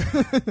 Di ba?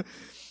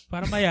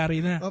 Para mayari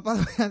na. Para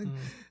mayari.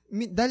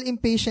 Dahil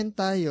impatient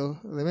tayo,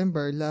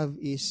 remember, love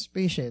is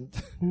patient.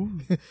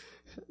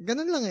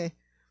 Ganun lang eh.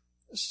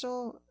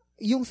 So,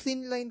 yung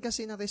thin line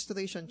kasi na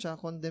restoration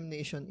tsaka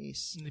condemnation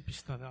is...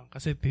 Nipis na lang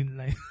kasi thin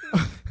line.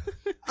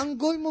 Ang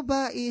goal mo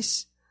ba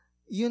is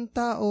yung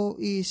tao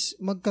is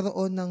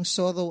magkaroon ng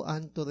sorrow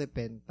unto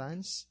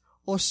repentance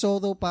o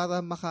sorrow para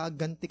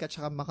makaganti ka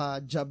tsaka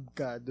maka-job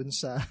ka dun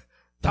sa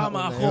tao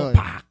tama na ako, yun.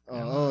 pak!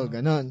 Oo,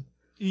 ganon.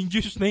 In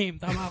Jesus' name,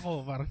 tama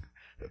ako. Parang,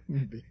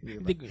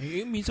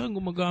 minsan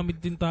gumagamit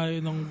din tayo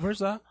ng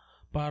verse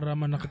para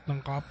manakit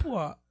ng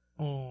kapwa.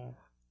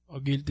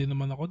 Guilty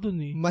naman ako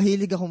dun eh.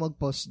 Mahilig ako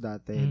mag-post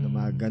dati na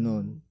mga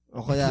ganon. O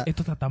kaya,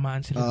 ito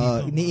tatamaan sila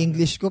dito.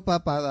 Ini-English ko pa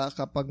para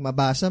kapag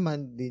mabasa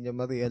man, hindi niya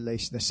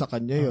ma-realize na sa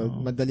kanya yun.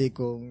 Madali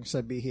kong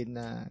sabihin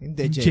na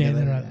hindi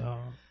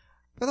general.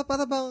 Pero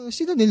para bang,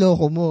 sino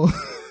niloko mo?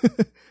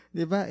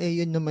 Diba?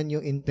 Yun naman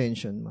yung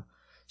intention mo.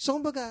 So,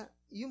 kumbaga,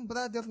 yung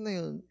brother na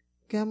yun,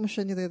 kaya mo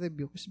siya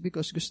nire-review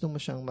because gusto mo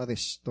siyang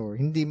ma-restore,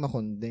 hindi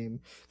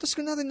ma-condemn. Tapos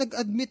kung natin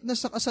nag-admit na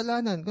sa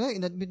kasalanan, kaya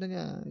in-admit na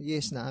niya,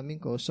 yes, naamin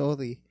ko,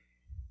 sorry.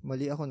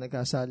 Mali ako,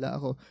 nagkasala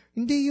ako.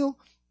 Hindi yung,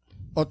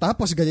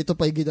 tapos ganito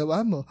pa yung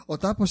ginawa mo.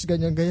 Tapos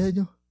ganyan-ganyan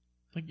nyo.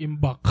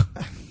 Nag-imbak.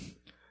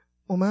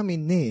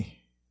 Umamin na eh.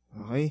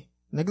 Okay?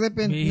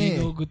 Nag-repent na eh.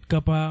 May hinugot ka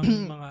pa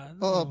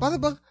mga... Oo,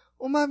 para bang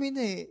umamin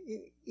na eh.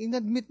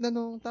 In-admit na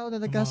nung tao na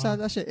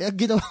nagkasala siya.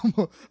 Ginawa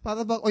mo.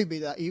 Para bang,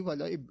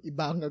 binaiwan.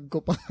 Ibangag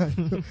ko pa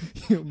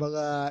yung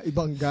mga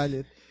ibang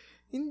galit.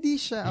 Hindi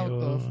siya out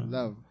of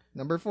love.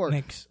 Number 4.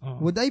 Next.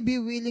 Would I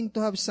be willing to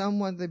have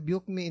someone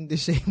rebuke me in the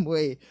same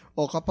way?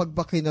 O kapag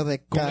ba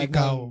kinorek ka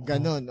ng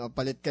ganon, o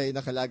palit kayo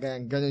na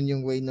kalagayan, ganon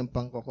yung way ng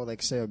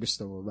pangkokorek sa'yo,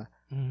 gusto mo ba?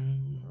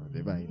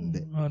 Diba?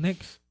 Hindi.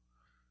 Next.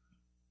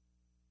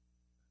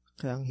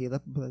 Kaya ang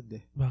hirap, Brad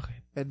eh.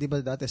 Bakit? Di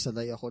ba dati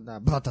sanay ako na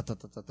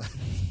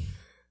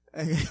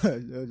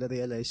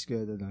na-realize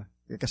ko yun na.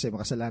 Kasi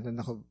makasalanan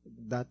ako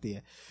dati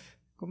eh.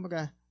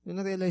 Kumbaga,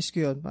 nung na-realize ko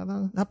yun,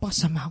 parang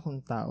napakasama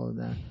akong tao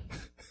na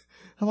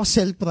ako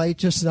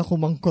self-righteous na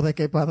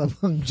kumangkorek para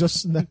bang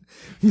Diyos na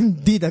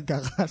hindi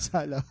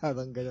nagkakasala.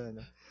 Parang gano'n.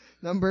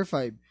 Number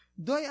 5.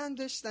 Do I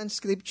understand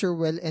Scripture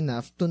well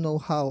enough to know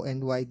how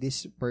and why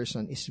this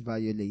person is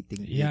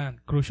violating it?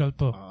 Yan, crucial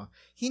to.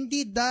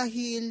 Hindi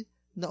dahil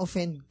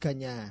na-offend ka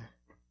niya,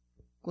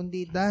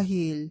 kundi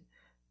dahil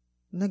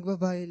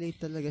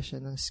nagbabiolate talaga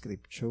siya ng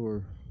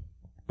Scripture.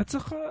 At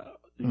saka,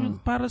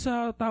 yun, para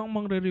sa taong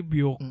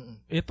mangre-review,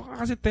 ito ka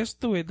kasi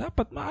testo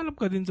dapat maalam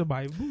ka din sa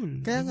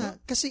Bible. Kaya nga,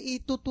 kasi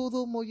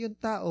ituturo mo yung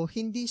tao,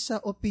 hindi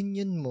sa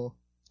opinion mo,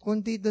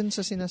 kundi dun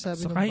sa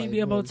sinasabi ng Bible. Saka hindi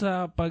about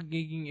sa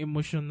pagiging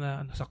emosyon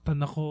na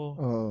nasaktan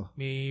ako,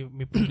 may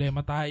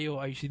problema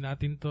tayo, ayusin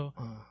natin to.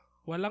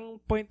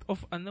 Walang point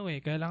of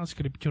kailangan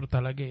scripture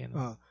talaga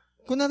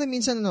Kunwari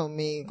minsan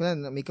may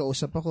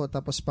kausap ako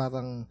tapos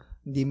parang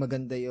hindi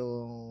maganda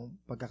yung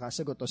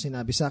pagkakasagot o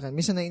sinabi sa akin.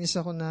 Minsan nainis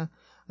ako na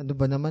ano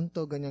ba naman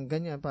to,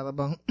 ganyan-ganyan. Para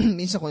bang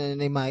minsan kung ano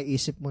na yung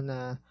maiisip mo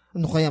na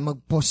ano kaya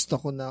mag-post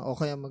ako na o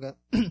kaya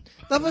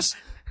tapos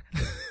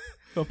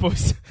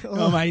post.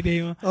 My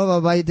day mo.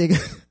 My day.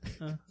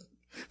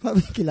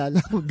 Parang kilala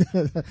ko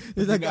gano'n.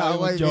 Yung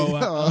nag-aaway.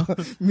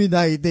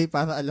 Minay day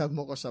para alam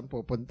mo kung saan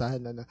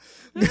pupuntahan na.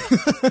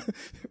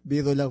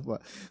 Biro lang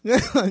po.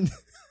 Ngayon,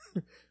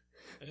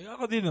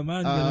 ako din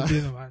naman. Gano'n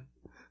din naman.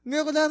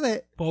 Ngayon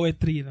kunwari,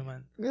 Poetry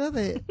naman.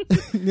 kunwari,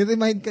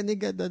 niremind ka ni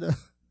God,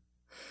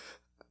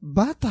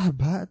 bata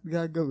ba at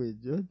gagawin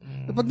yun?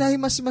 Kapag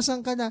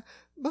nahimasmasan ka na,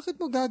 bakit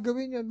mo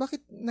gagawin yun?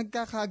 Bakit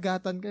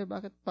nagkakagatan ka?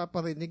 Bakit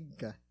paparinig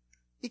ka?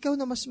 Ikaw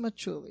na mas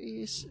mature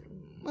is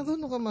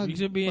marunong ka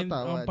Ibig sabihin,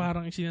 magpatawad.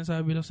 parang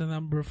sinasabi lang sa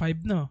number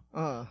 5, no?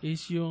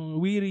 Is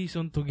yung we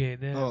reason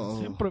together.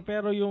 Siyempre,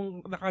 pero yung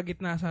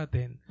nakagitna sa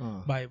atin,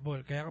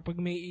 Bible. Kaya kapag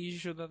may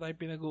issue na tayo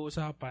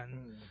pinag-uusapan,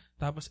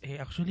 tapos,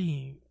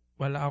 actually,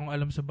 wala akong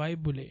alam sa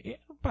Bible,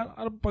 parang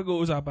anong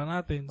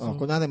pag-uusapan natin? So,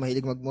 kunwari,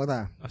 mahilig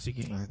magmura.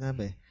 Sige.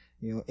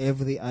 Yung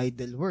every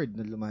idle word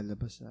na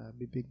lumalabas sa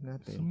bibig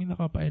natin. So, may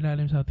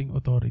nakapailalim sa ating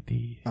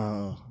authority.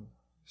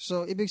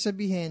 So, ibig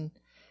sabihin,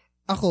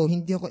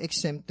 hindi ako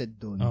exempted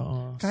doon.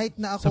 Kahit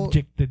na ako,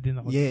 subjected din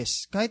ako.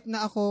 Yes. Kahit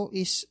na ako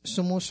is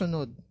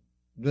sumusunod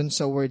doon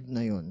sa word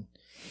na yon,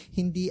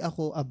 hindi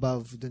ako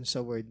above doon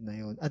sa word na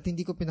yon. At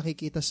hindi ko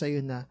pinakikita sa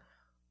iyo na,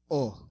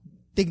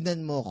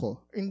 tignan mo ko.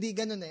 Hindi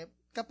ganun eh.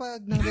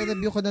 Kapag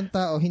nare-review ko ng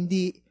tao,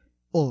 hindi,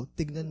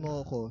 tignan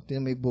mo ako,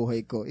 tignan mo yung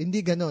buhay ko.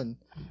 Hindi ganun.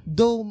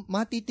 Though,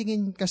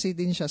 matitingin kasi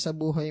din siya sa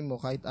buhay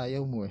mo kahit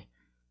ayaw mo eh.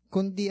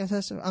 Kundi,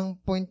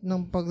 ang point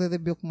ng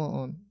pagre-review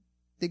mo,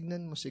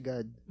 tignan mo si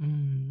God.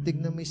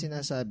 Tignan mo yung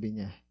sinasabi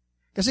niya.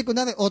 Kasi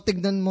kunwari,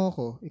 tignan mo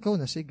ako, ikaw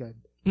na si God.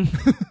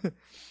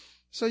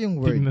 So,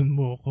 yung word. Tignan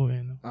mo ako.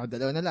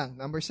 Dalawa na lang.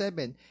 Number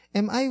 7.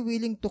 Am I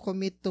willing to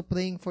commit to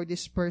praying for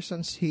this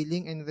person's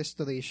healing and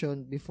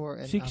restoration before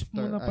and 6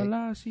 after muna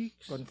pala,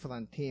 6.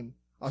 confront him?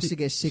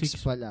 Sige,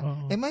 6 pala.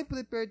 Am I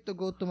prepared to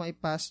go to my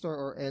pastor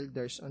or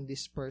elders on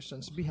this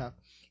person's behalf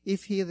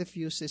if he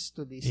refuses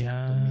to listen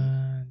to me?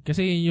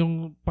 Kasi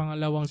yung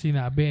pangalawang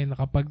sinabi na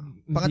kapag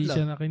hindi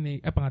siya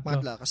nakinig.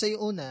 Pangatlo. Kasi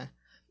yung una,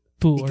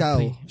 2 ikaw,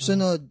 or 3.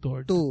 sunod,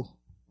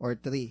 2 or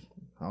 3.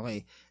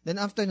 Okay.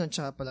 Then after nun,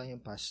 tsaka pa lang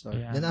yung pastor.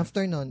 Then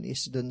after nun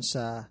is dun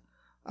sa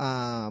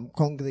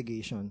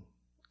congregation.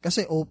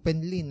 Kasi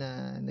openly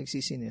na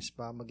nagsisinis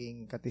pa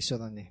maging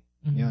katisuran eh.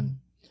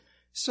 Yun.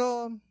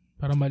 So,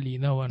 para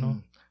malinaw,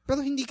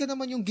 Pero hindi ka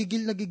naman yung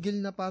gigil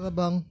na para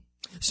bang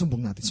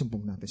sumbong natin.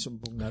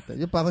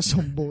 Yung para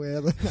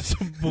sumbongero.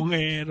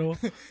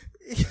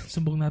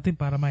 Sumbong natin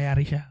para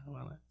mayari siya.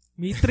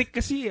 May trick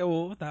kasi,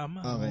 tama.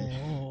 Okay.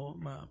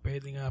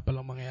 Pwede nga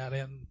palang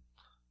mangyari yan.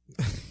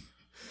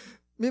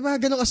 May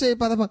mga ganun kasi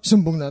para bang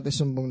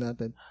sumbong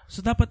natin.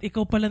 So, dapat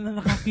ikaw pala na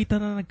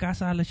nakakita na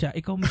nagkasala siya,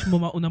 ikaw mismo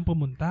maunang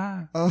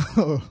pumunta.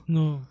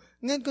 No.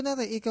 Ngayon,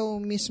 kunwari, ikaw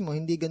mismo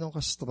hindi ganun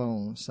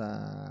ka-strong sa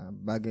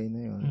bagay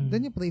na yun.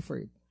 Then you pray for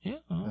it.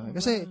 Yeah.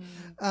 Kasi,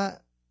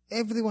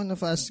 every one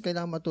of us,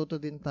 kailangan matuto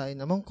din tayo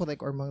na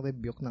mang-correct or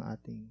mang-rebuke ng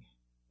ating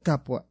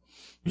kapwa.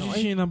 Which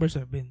is yung number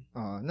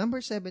 7.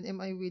 Number 7, am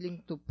I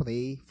willing to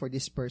pray for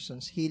this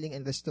person's healing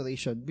and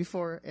restoration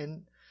before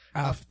and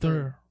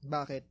after?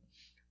 Bakit?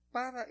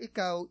 Para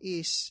ikaw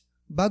is,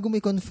 bago mo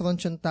i-confront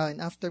yung tao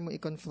and after mo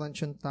i-confront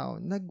yung tao,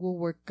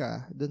 nagwo-work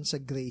ka dun sa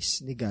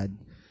grace ni God.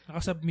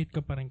 Nakasubmit ka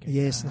pa rin kaya.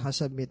 Yes,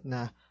 nakasubmit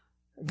na,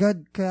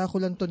 God, kaya ako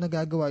lang to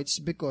nagagawa. It's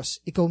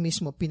because ikaw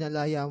mismo,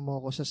 pinalaya mo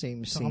ako sa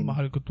same sin. Saka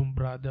mahal ko tong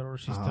brother or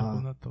sister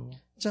ko na to.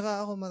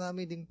 Tsaka ako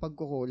marami ding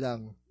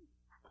pagkukulang.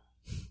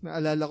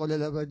 Naalala ko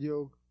na naman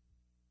yung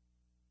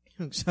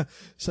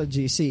sa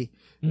GC.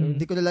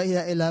 Hindi ko na lang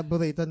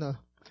i-elaborate,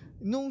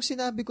 Nung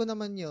sinabi ko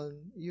naman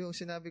yon, yung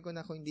sinabi ko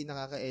na kung hindi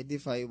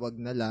nakaka-edify, wag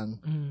na lang.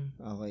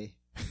 Okay.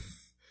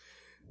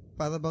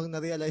 Para bang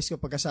na-realize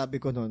ko pagkasabi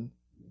ko nun,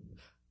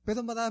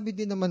 pero marami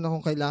din naman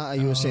akong kailangan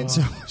ayusin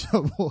sa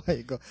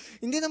buhay ko.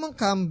 Hindi naman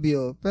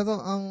cambio,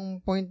 pero ang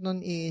point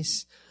nun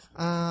is,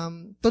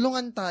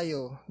 tulungan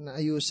tayo na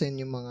ayusin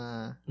yung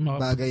mga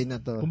bagay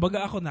na to.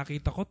 Kumbaga ako,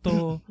 nakita ko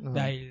to,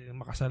 dahil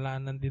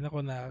makasalanan din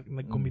ako na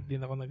nag-commit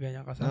din ako na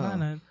ganyang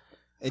kasalanan.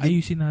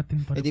 Ayusin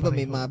natin para di ba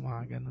may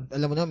ganun.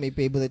 Alam mo na, may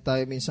favorite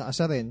tayo minsan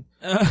asarin.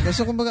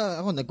 Kasi kumbaga,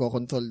 ako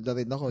nagko-control na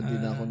rin ako. Hindi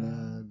na ako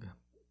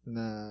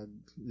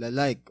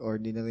nag-like or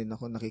hindi na rin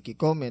ako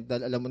nakiki-comment.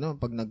 Dahil alam mo naman,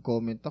 pag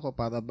nag-comment ako,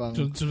 para bang,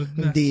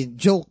 hindi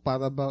joke,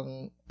 para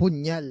bang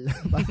punyal.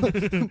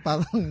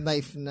 parang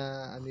knife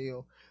na,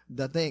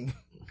 dating.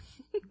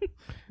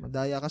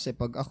 Madaya kasi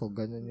pag ako,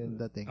 ganun yung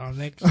dating.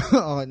 Next.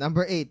 Okay,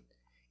 number 8.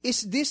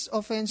 Is this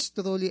offense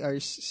truly a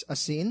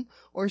sin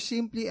or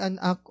simply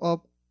an act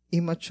of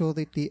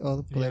immaturity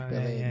or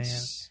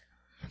preference?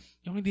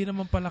 Yung hindi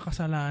naman pala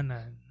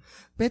kasalanan.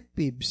 Pet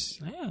peeves.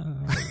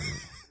 Ayan.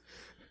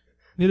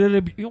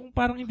 Nire-review. Yung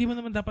parang hindi mo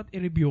naman dapat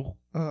i-review.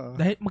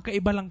 Dahil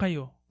magkaiba lang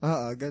kayo.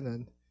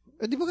 Ganun.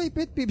 Di ba kayo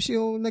pet peeves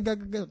yung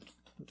nagagagal?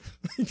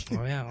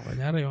 Yan.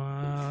 Kanyari, yung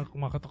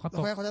kumakatok-katok.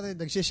 Kaya ko na rin,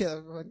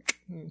 nagsishare.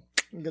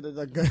 Ganun.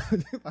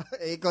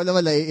 Ikaw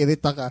naman,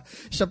 naiirita ka.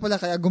 Siya pala,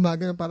 kaya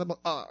gumagano para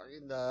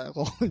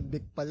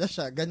convict pala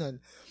siya.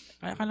 Ganun.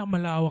 Kaya ka lang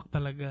malawak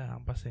talaga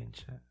ang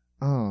pasensya.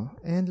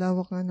 And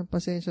lawak nga ng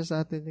pasensya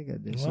sa atin ni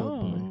God.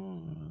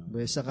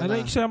 Ano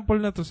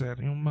example na to, sir?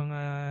 Yung mga,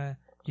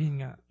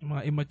 yung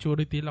mga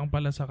immaturity lang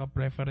pala sa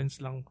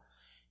preference lang,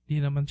 di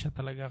naman siya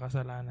talaga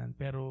kasalanan.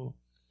 Pero,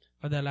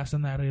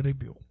 kadalasan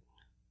nare-review.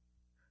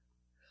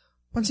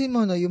 pansin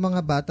mo, no, yung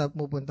mga bata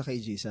pupunta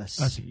kay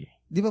Jesus. Sige.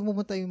 Di ba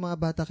pupunta yung mga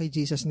bata kay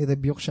Jesus,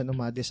 ni-rebuke siya ng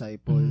mga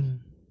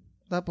disciple.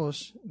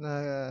 Tapos,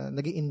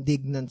 naging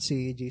indignant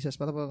si Jesus.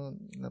 Parang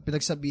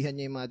pinagsabihan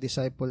niya yung mga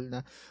disciple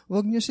na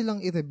huwag niyo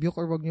silang i-rebuke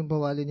or huwag niyo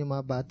bawalin yung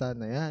mga bata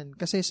na yan.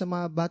 Kasi sa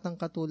mga batang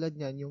katulad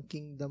niyan, yung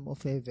kingdom of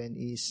heaven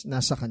is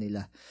nasa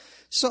kanila.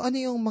 So, ano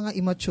yung mga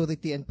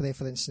immaturity and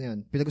preference na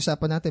yun?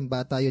 Pinag-usapan natin,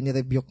 bata yun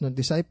ni-rebuke ng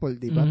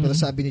disciple, di ba? Pero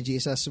sabi ni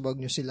Jesus, huwag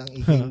niyo silang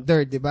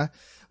i-hinder, di ba?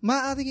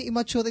 Maaaring yung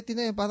immaturity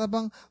na yun, para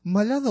bang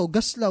malaro,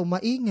 gaslaw,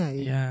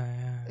 maingay.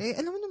 Yeah.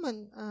 Alam mo naman,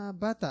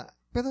 bata,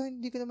 pero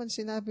hindi ko naman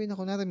sinabi na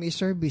kunwari may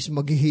service,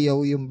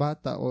 maghihiyaw yung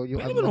bata o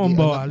yung pwede mo namang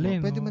bawalin.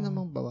 Pwede mo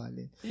namang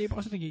bawalin. Pa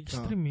kasi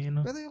nag-extreme,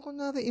 no? Pero yung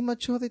kunwari,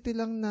 immaturity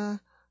lang na,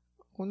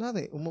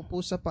 kunwari, umupo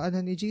sa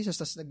paanan ni Jesus,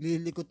 tapos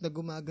naglilikot na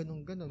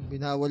gumaganong-ganon,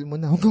 binawal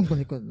mo na, huwag kang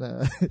balikot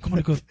na.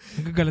 Kumalikot,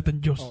 nagagalat ang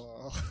Diyos.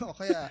 O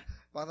kaya,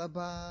 para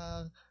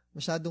bang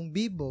masyadong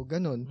bibo,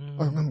 ganon.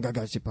 O nga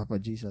magagalit si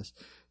Papa Jesus.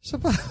 So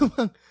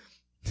parang,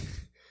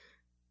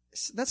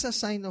 that's a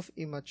sign of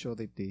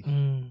immaturity.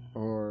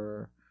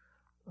 Or,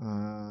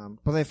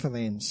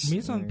 preference.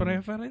 Minsan,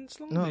 preference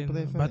lang din.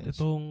 Preference.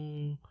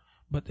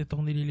 Ba't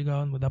itong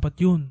nililigawan mo? Dapat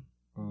yun.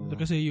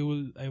 Kasi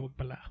wag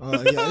pala.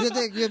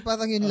 Yun,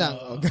 parang yun lang.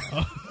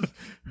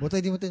 Buta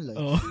hindi mo tinloy.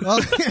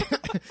 Okay.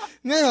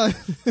 Ngayon.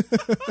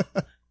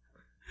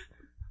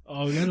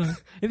 Gano'n.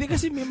 Hindi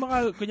kasi may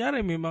mga,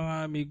 kunyari, may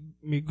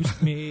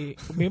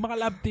mga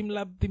lab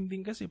team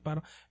din kasi,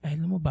 parang,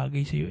 alam mo,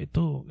 bagay sa'yo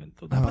ito.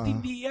 Ganito. Dapat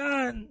hindi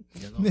yan.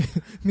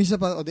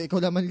 Misa parang, ikaw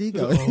naman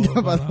ligaw.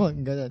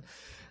 Parang gano'n.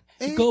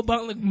 Ikaw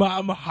bang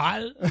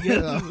nagmamahal?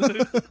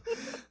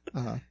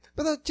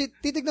 Pero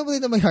titignan mo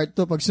rin na may heart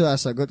to pag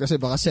sumasagot kasi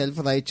baka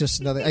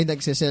self-righteous na rin. Ay,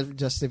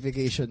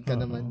 nagse-self-justification ka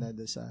naman na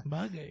doon sa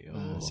bagay.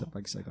 Sa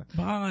pagsagot.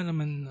 Baka nga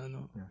naman,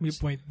 may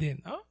point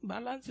din.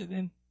 Balance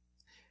din.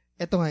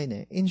 Ito nga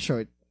yun in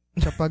short,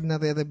 kapag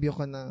nare-review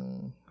ka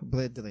ng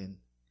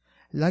brethren,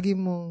 lagi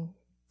mong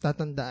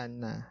tatandaan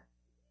na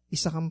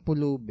isa kang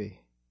pulubi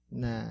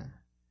na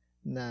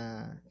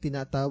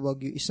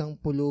tinatawag yung isang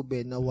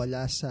pulubi na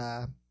wala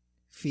sa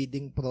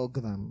feeding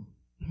program.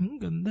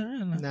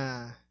 Ganda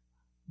na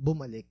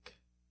bumalik.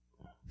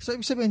 So,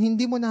 ibig sabihin,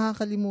 hindi mo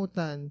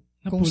nakakalimutan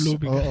na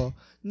pulubi ka.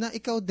 Na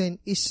ikaw din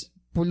is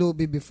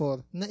pulubi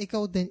before, na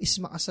ikaw din is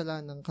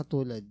makasalanang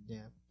katulad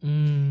niya.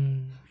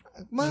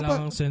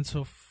 Wala kang sense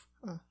of...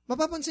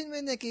 mapapansin mo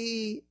yun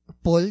kay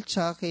Paul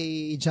tsaka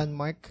kay John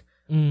Mark,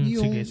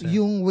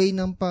 yung way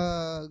ng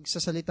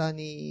pagsasalita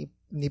ni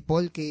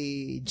Paul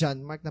kay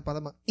John Mark na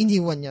parang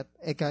iniwan niya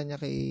kanya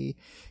kay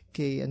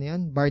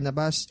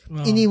Barnabas.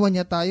 Iniwan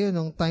niya tayo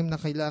nung time na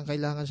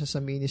kailangan siya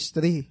sa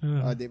ministry.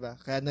 Diba?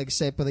 Kaya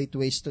nag-separate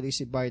ways tuloy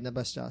si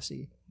Barnabas at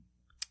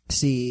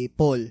si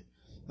Paul.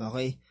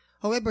 Okay?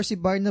 However, si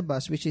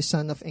Barnabas, which is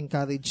son of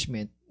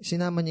encouragement,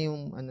 sinama niya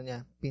yung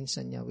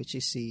pinsan niya, which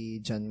is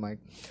si John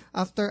Mark.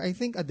 After, I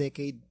think, a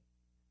decade,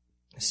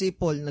 si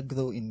Paul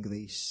nag-grow in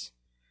grace.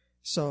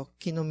 So,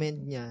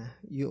 kinomend niya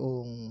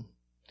yung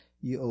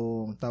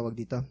tawag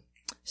dito,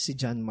 si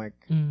John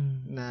Mark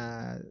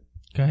na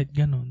kahit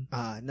ganon.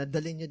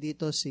 Nadali niyo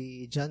dito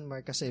si John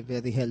Mark kasi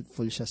very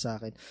helpful siya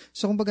sa akin.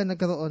 So, kumbaga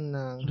nagkaroon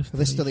ng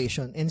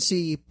restoration. And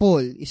si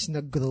Paul is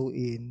nag-grow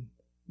in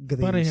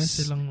grace.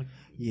 Parehas silang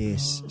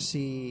Yes.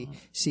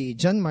 Si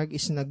John Mark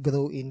is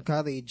nag-grow in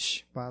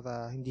courage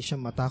para hindi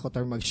siya matakot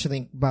or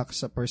mag-shrink back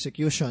sa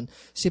persecution.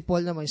 Si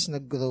Paul naman is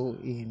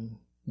nag-grow in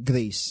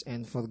grace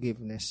and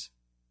forgiveness.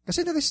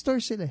 Kasi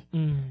na-restore sila.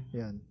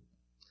 Yan.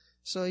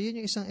 So,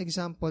 yun yung isang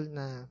example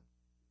na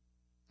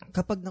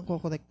kapag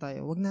nako-correct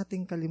tayo, wag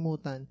nating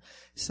kalimutan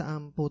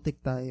saan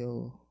putik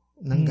tayo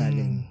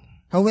nanggaling.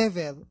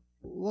 However,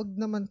 wag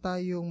naman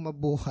tayong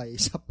mabuhay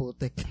sa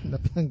putik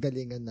na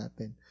pinanggalingan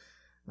natin.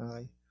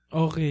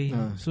 Okay.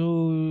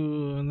 So,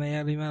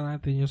 nayari na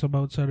natin yung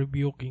about sa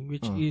rebuking,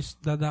 which is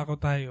dadako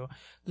tayo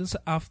dun sa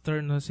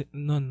after na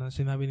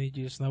sinabi ni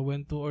Jesus na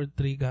when 2 or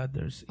 3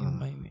 gathers in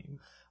my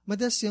name.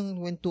 Madas yung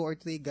when 2 or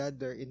 3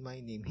 gather in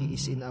my name, He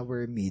is in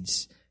our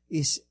midst,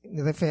 is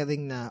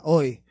referring na,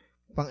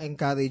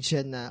 pang-encourage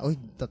yan na,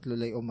 3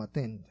 lang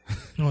umattend.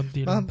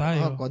 Konti lang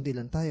tayo. Konti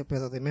lang tayo.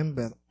 Pero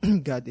remember,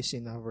 God is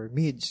in our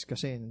midst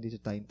kasi nandito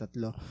tayong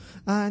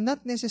 3.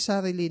 Not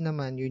necessarily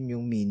naman yun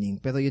yung meaning,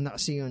 pero yun na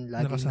kasi yun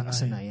laging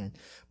nakasanayan.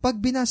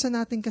 Pag binasa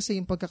natin kasi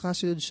yung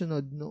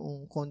pagkakasunod-sunod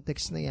noong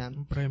context na yan,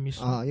 yung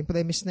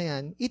premise na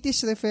yan, it is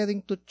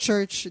referring to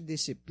church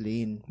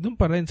discipline. Doon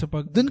pa rin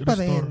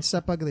sa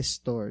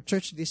pag-restore.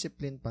 Church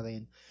discipline pa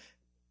rin.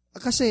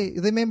 Kasi,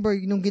 remember,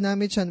 nung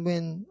ginamit siya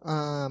when,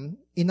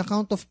 in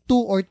account of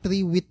 2 or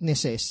 3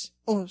 witnesses,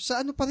 sa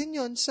ano pa rin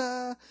yun?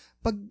 Sa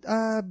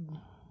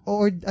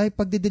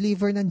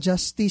pagde-deliver ng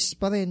justice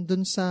pa rin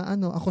dun sa,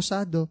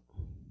 akusado,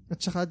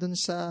 at saka dun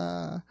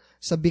sa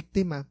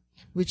biktima,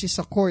 which is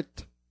a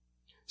court.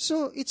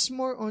 So, it's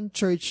more on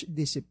church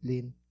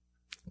discipline.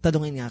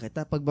 Tanungin nga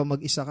kita, pag ba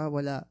mag-isa ka,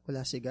 wala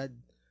si God?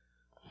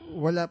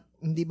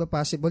 Hindi ba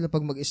possible na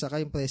pag mag-isa ka,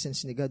 yung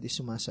presence ni God is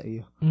sumasa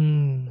iyo?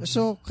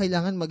 So,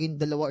 kailangan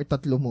maging 2 or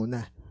 3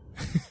 muna.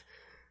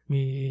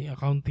 May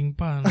accounting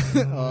pa.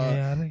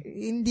 Nangyayari.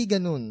 Hindi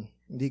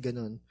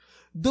ganun.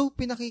 Though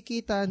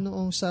pinakikita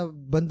noong sa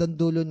bandang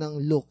dulo ng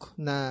Luke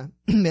na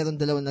meron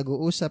dalawang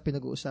nag-uusap,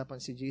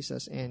 pinag-uusapan si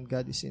Jesus and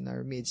God is in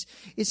our midst,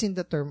 it's in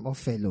the term of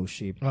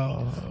fellowship.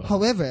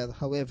 However,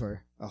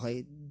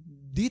 okay,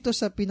 dito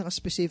sa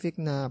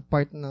pinaka-specific na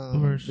part ng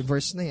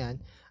verse na yan,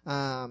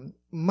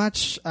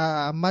 much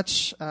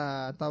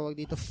tawag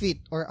dito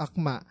fit or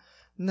akma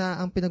na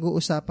ang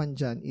pinag-uusapan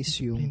dyan is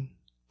yung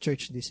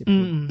church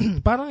discipline.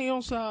 Parang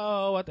yung sa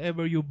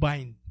whatever you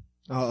bind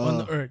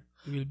on earth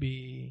will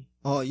be...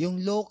 yung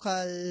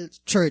local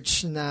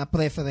church na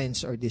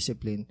preference or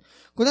discipline.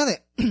 Kunwari,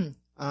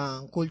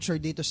 ang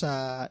culture dito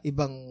sa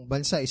ibang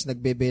bansa is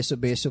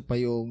nagbebeso-beso pa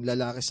yung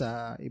lalaki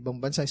sa ibang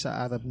bansa,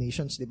 sa Arab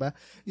nations, di ba?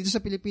 Dito sa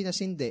Pilipinas,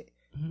 hindi.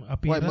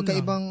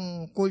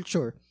 Magkaibang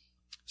culture.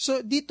 So,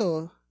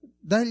 dito,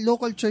 dahil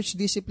local church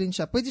discipline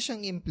siya, pwede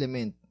siyang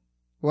implement.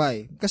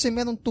 Why? Kasi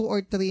merong 2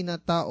 or 3 na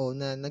tao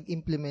na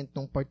nag-implement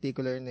ng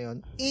particular na yun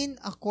in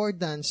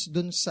accordance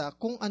dun sa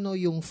kung ano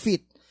yung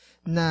fit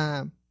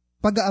na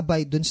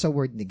pag-aabay dun sa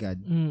word ni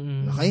God.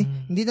 Okay?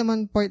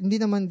 Hindi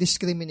naman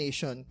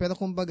discrimination, pero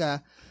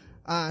kumbaga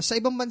sa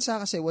ibang bansa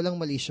kasi walang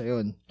mali siya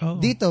yun.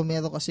 Dito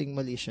meron kasing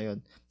mali siya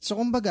yun. So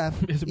kumbaga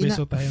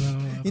beso tayo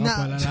ng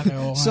lalaki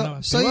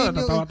so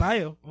natatawa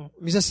tayo.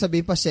 Minsan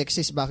sabihin pa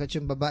sexist, bakit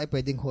yung babae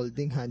pwedeng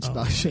holding hands,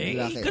 bakit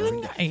yung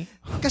lalaki?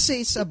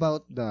 Kasi it's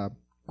about the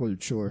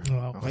culture.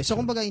 Okay? So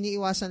kumbaga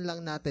iniiwasan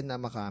lang natin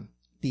na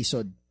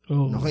makatisod.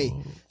 Okay.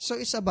 So,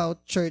 it's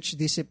about church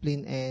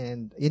discipline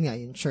and, yun nga,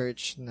 yung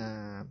church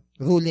na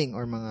ruling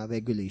or mga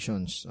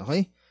regulations.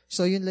 Okay?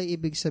 So, yun lang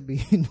ibig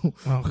sabihin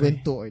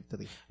when 2 or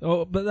 3.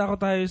 But ako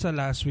tayo sa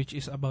last, which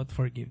is about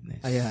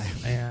forgiveness.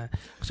 Ayan.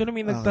 So,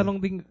 may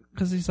nagtanong din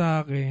kasi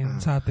sa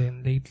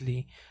atin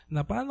lately,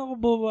 na paano ko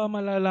ba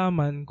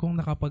malalaman kung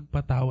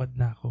nakapagpatawad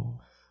na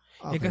ako?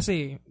 Okay. Kasi,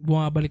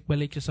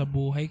 bumabalik-balik siya sa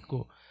buhay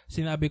ko.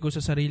 Sinabi ko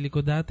sa sarili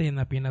ko dati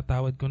na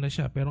pinatawad ko na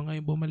siya, pero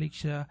ngayon bumalik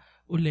siya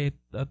ulit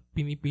at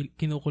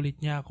kinukulit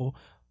niya ako,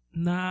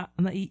 na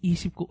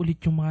naiisip ko ulit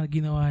yung mga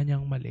ginawa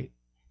niyang mali.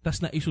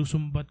 Tapos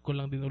naisusumbat ko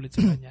lang din ulit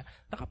sa kanya.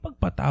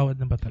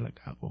 Nakapagpatawad na ba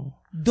talaga ako?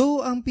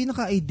 Though, ang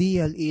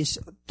pinaka-ideal is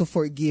to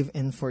forgive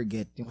and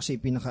forget. Yung kasi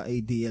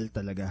pinaka-ideal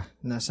talaga.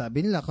 Na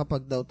sabi nila,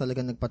 kapag daw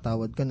talaga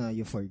nagpatawad ka na,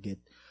 you forget.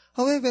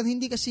 However,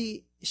 hindi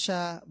kasi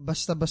siya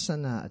basta-basta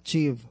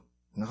na-achieve.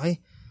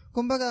 Okay?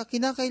 Kumbaga,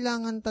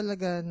 kinakailangan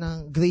talaga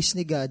ng grace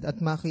ni God at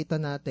makita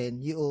natin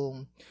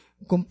yung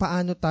kung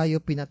paano tayo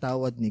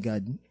pinatawad ni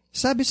God.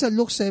 Sabi sa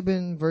Luke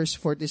 7 verse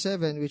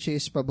 47, which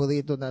is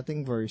paborito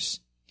nating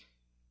verse,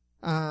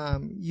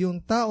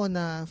 yung tao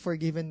na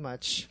forgiven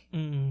much,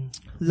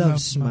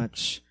 loves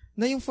much.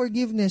 Na yung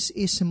forgiveness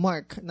is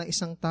mark ng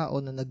isang tao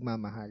na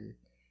nagmamahal.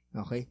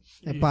 Okay?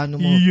 Paano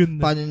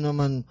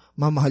naman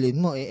mamahalin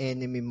mo?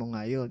 Enemy mo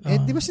nga yun.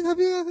 Di ba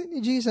sinabi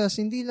ni Jesus,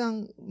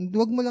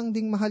 huwag mo lang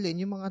ding mahalin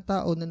yung mga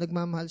tao na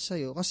nagmamahal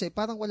sa'yo kasi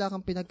parang wala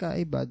kang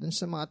pinagkaiba dun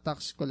sa mga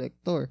tax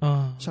collector,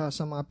 tsaka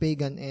sa mga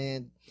pagan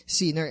and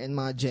sinner and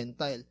mga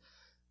Gentile.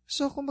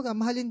 So, kumbaga,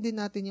 mahalin din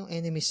natin yung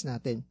enemies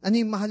natin. Ano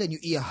yung mahalin?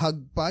 Yung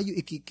i-hug pa, yung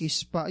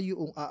ikikiss pa,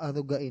 yung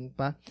aarugain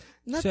pa.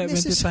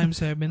 70 times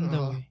 7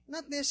 daw.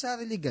 Not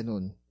necessarily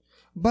ganun.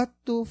 But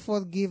to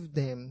forgive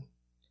them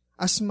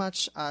as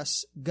much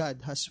as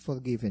God has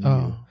forgiven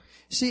you.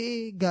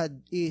 Si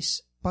God is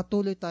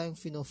patuloy tayong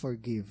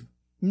fino-forgive.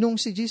 Nung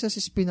si Jesus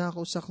is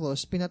pinako sa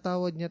cross,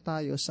 pinatawad niya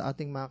tayo sa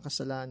ating mga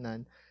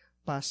kasalanan,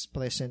 past,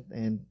 present,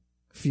 and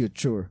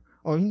future.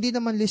 O hindi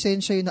naman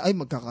lisensya yun na, ay,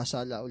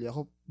 magkakasala uli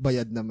ako,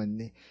 bayad naman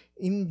eh.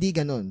 Hindi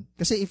ganun.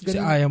 Kasi if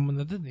ganun... Kasi ayaw mo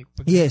na dun eh.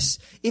 Yes.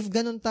 If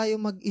ganun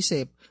tayo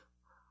mag-isip,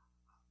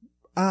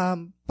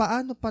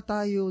 paano pa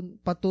tayo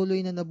patuloy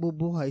na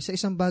nabubuhay sa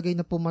isang bagay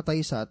na pumatay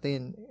sa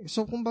atin?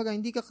 So, kumbaga,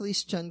 hindi ka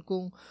Christian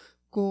kung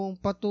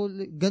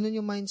patuloy, ganun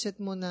yung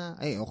mindset mo na,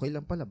 ay, okay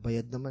lang pala,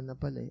 bayad naman na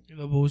pala eh.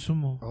 Inabuso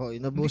mo.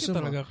 Inabuso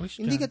mo.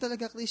 Hindi ka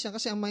talaga Christian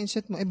kasi ang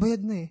mindset mo,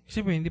 bayad na eh.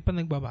 Kasi hindi pa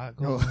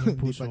nagbabago.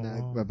 Hindi pa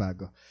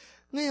nagbabago.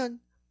 Ngayon,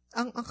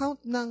 ang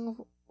account ng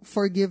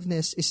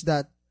forgiveness is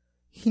that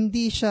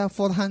hindi siya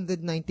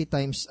 490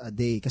 times a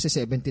day kasi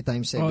 70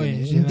 times 7.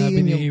 Hindi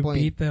yun yung point.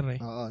 Peter eh.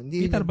 Hindi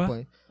Peter yun ba? yung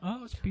point.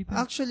 Si Peter.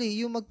 Actually,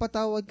 yung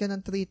magpatawad ka ng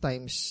 3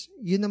 times,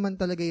 yun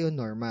naman talaga yung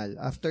normal.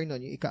 After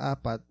nun, yung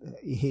ika-4,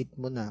 i-hate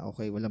mo na.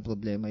 Okay, walang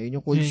problema. Yun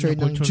yung culture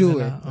ng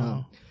Jew eh.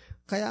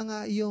 Kaya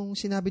nga, yung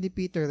sinabi ni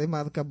Peter,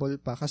 remarkable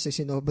pa kasi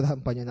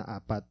sinobrahan pa niya ng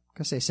 4.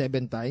 Kasi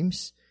 7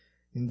 times.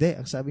 Hindi.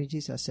 Ang sabi ni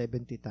Jesus,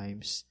 70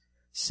 times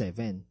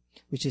 7.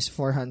 Which is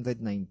 490.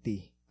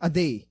 A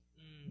day.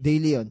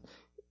 Daily yun.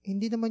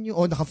 Hindi naman yung,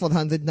 naka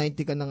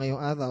 490 ka na ngayong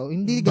araw.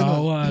 Hindi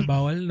ganun.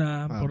 Bawal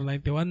na.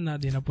 491 na.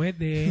 Di na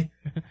pwede.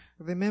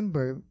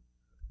 Remember,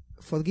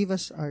 forgive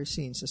us our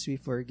sins as we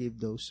forgive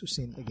those who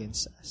sin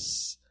against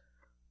us.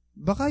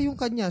 Baka yung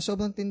kanya,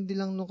 sobrang tindi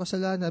lang nung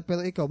kasalanan,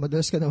 pero ikaw,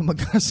 madalas ka naman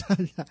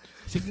magkasala.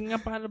 Sige nga,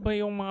 paano ba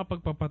yung mga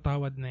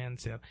pagpapatawad na yan,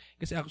 sir?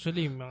 Kasi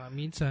actually,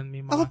 minsan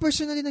may mga... Ako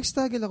personally,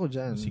 nag-struggle ako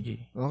dyan.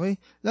 Sige. Okay?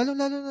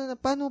 Lalo-lalo na,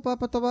 paano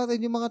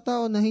papatawarin yung mga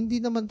tao na hindi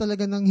naman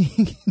talaga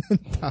nanghihingi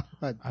ng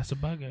tawad?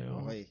 Sabagay.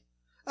 Okay.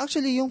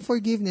 Actually, yung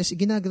forgiveness,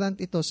 ginagrant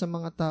ito sa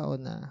mga tao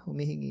na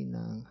humihingi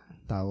ng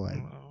tawad.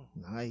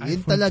 Okay,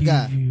 yun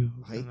talaga.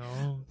 Okay?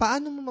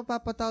 Paano mo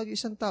mapapatawad yung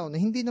isang tao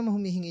na hindi naman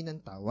humihingi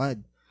ng tawad?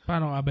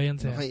 Paano nga ba yan,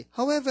 sir? Okay.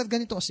 However,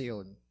 ganito kasi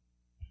yun.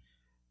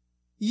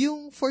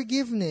 Yung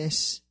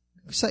forgiveness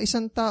sa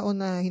isang tao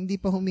na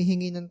hindi pa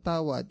humihingi ng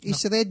tawad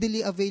is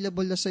readily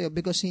available na sa'yo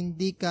because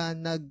hindi ka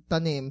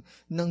nagtanim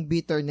ng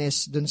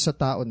bitterness dun sa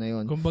tao na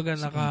yun. Kumbaga,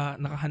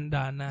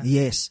 nakahanda na.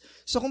 Yes.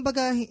 So,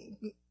 kumbaga,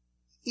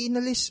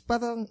 inalis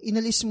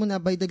mo na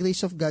by the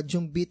grace of God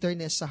yung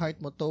bitterness sa heart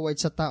mo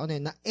towards sa tao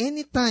na yun na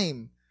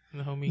anytime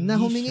na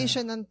humingi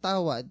siya ng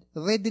tawad,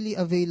 readily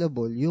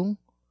available yung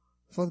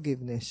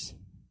forgiveness.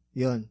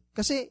 Yun.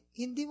 Kasi,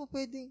 hindi mo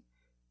pwedeng,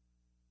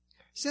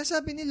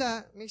 sinasabi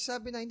nila, may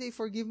sabi na, hindi,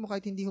 forgive mo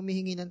kahit hindi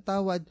humihingi ng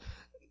tawad.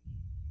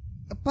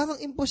 Parang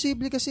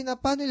imposible kasi na,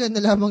 paano nila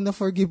nalamang na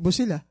forgive mo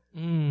sila?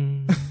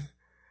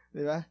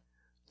 Diba?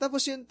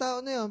 Tapos yung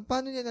tao na yun,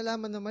 paano niya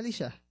nalaman na mali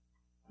siya?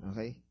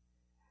 Okay?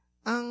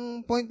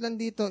 Ang point lang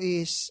dito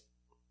is,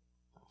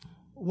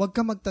 huwag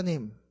ka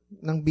magtanim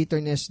ng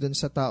bitterness dun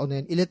sa tao na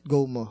yun. I-let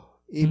go mo.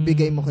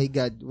 Ibigay mo kay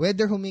God.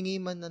 Whether humingi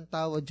man ng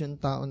tawad yung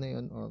tao na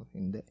yun or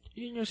hindi.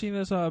 Yun yung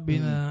sinasabi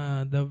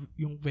na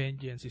yung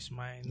vengeance is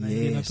mine. Na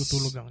hindi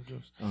natutulog ang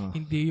Diyos.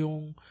 Hindi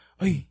yung,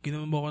 ay,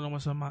 ginawa mo ko ng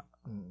masama.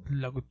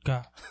 Lagot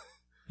ka.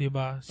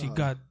 Diba? Si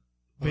God.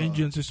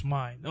 Vengeance is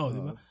mine.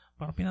 Diba?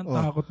 Parang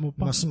pinatakot mo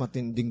pa. Mas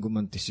matinding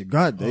gumanti si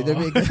God.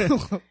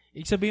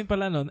 Ibig sabihin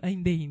pala nun, ay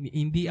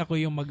hindi ako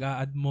yung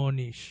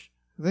mag-a-admonish.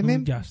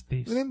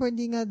 Remember,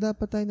 hindi nga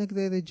dapat tayo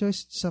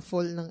nagre-rejoice sa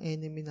fall ng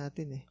enemy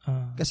natin eh.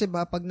 Kasi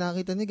pag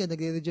nakita nila,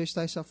 nagre-rejoice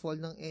tayo sa fall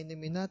ng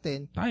enemy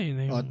natin,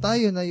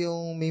 tayo na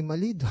yung may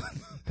mali doon.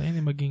 Tayo na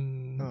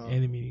maging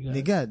enemy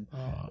ni God.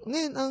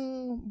 Ngayon, ang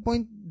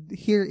point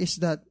here is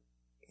that,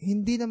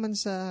 hindi naman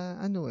sa,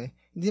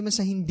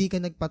 hindi ka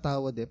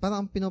nagpatawad eh.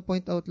 Parang ang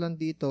pinopoint out lang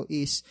dito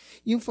is,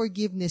 yung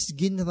forgiveness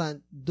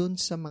ginrant doon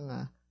sa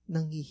mga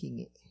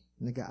nanghihingi,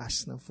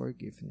 nag-a-ask ng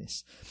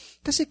forgiveness.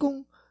 Kasi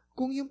kung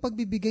yung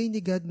pagbibigay ni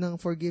God ng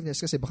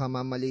forgiveness, kasi baka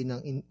mamali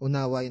ng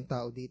unawa yung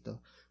tao dito.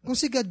 Kung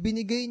si God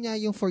binigay niya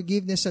yung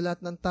forgiveness sa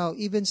lahat ng tao,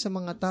 even sa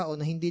mga tao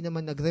na hindi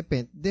naman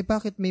nag-repent,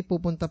 bakit may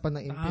pupunta pa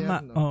ng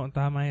impyerno?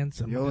 Tama yan.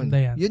 Maganda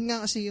yan. Yun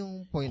nga kasi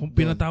yung point. Kung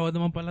pinatawad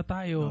naman pala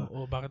tayo,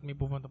 bakit may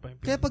pupunta pa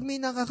impyerno? Kaya pag may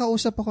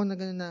nakakausap ako na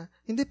gano'n na,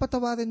 hindi,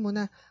 patawarin mo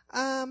na,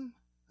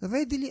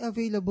 readily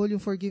available yung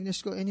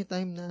forgiveness ko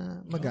anytime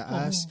na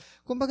mag-a-ask.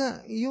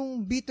 Kumbaga,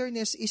 yung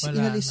bitterness is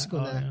inalis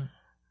ko na.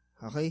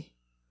 Okay?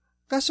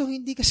 Kaso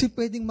hindi kasi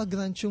pwedeng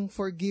mag-grant yung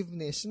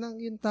forgiveness ng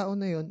yung tao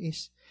na yon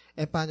is,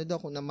 paano daw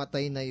kung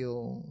namatay na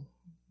yung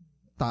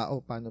tao,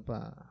 paano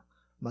pa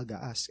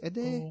mag-a-ask?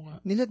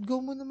 Nilet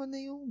go mo naman na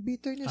yung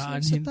bitterness sa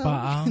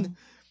tao.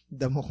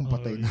 Damo kung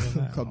patay na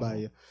yung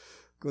kabayo.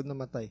 Kung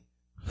namatay.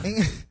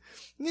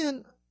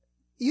 Ngayon,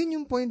 yun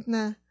yung point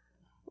na,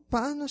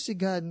 paano si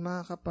God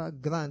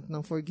makakapag-grant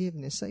ng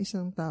forgiveness sa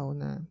isang tao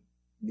na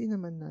hindi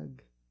naman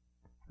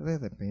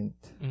nag-repent?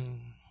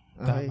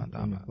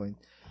 Tama. Point.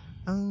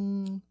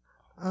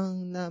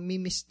 Ang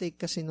nami-mistake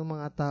kasi ng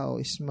mga tao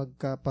is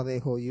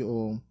magkapareho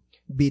yung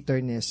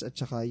bitterness at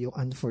saka yung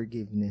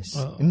unforgiveness.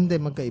 Hindi,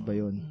 magkaiba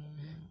yun.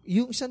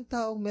 Yung isang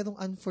taong merong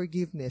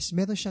unforgiveness,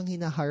 meron siyang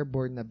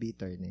hinaharbor na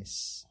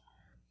bitterness.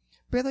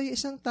 Pero yung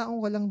isang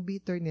taong walang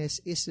bitterness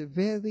is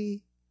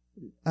very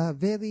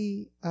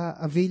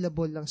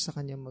available lang sa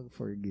kanya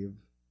mag-forgive.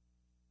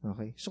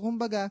 Okay? So,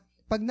 kumbaga,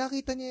 pag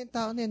nakita niya yung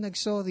tao na yun,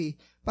 nag-sorry,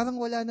 parang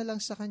wala na lang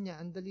sa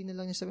kanya, ang dali na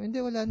lang niya sabihin, hindi,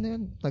 wala na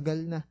yun,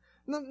 tagal na.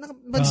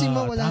 Bansin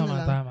mo, wala na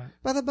lang. Tama.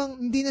 Para bang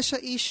hindi na siya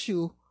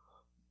issue.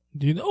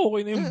 Hindi na,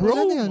 okay na yun, bro.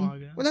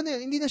 Wala na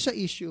yun, hindi na siya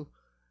issue.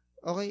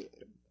 Okay?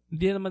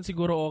 Hindi naman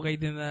siguro okay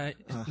din na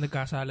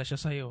nagkasala siya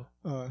sa'yo.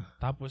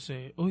 Tapos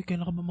uy,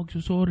 kailan ka ba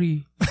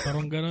magsusorry?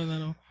 Parang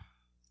gano'n,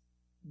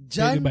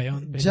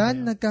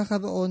 Diyan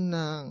nagkakaroon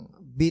ng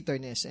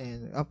bitterness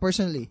and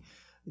personally,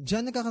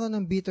 diyan nagkakaroon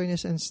ng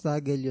bitterness and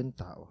struggle yung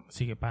tao.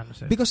 Sige, paano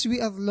sa'yo? Because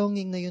we are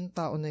longing na yung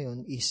tao na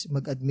yun is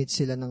mag-admit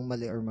sila ng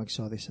mali or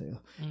mag-sorry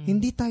sa'yo.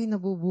 Hindi tayo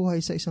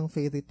nabubuhay sa isang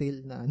fairy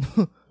tale na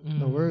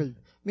na world.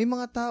 May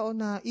mga tao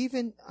na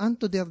even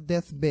unto their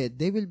deathbed,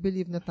 they will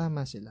believe na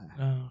tama sila.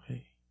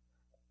 Okay.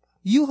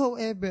 You,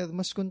 however,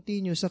 must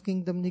continue sa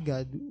kingdom ni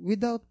God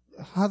without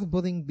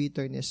harboring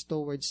bitterness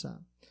towards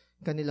sa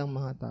kanilang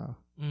mga tao.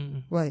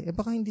 Why?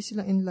 Baka hindi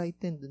sila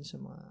enlightened dun sa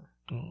mga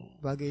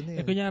bagay na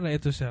yun. Kunyari,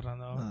 ito sir,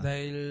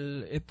 dahil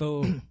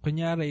ito,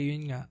 kunyari,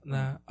 yun nga,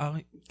 na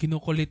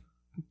kinukulit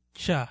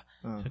siya.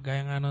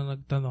 Gaya nga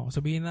nagtanong.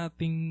 Sabihin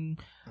natin,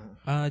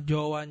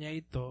 jowa niya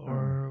ito,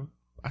 or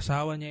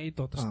asawa niya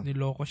ito, tapos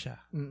niloko siya.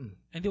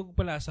 Hindi ko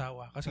pala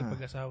asawa, kasi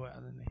pag-asawa,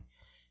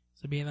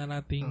 sabihin na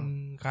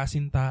nating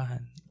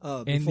kasintahan.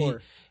 Before.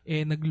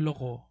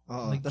 Nagloko.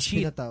 Tapos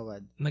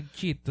pinatawad.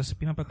 Nag-cheat, tapos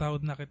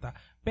pinapatawad na kita.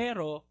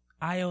 Pero,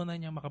 ayaw na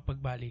niya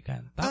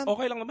makapagbalikan.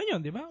 Okay lang naman yun,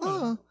 di ba?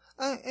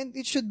 And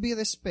it should be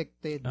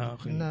respected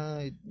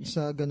na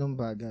sa ganung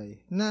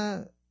bagay.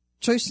 Na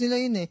choice nila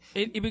yun eh.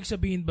 Ibig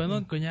sabihin ba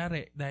nun,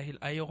 kunyari,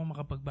 dahil ayaw ko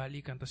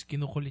makapagbalikan, tapos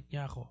kinukulit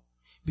niya ako,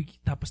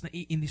 tapos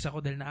naiinis ako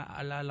dahil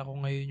naaalala ko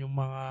ngayon yung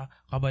mga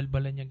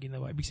kabalbalan niyang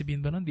ginawa. Ibig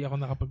sabihin ba nun, di ako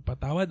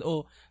nakapagpatawad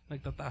o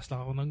nagtataas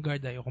lang ako ng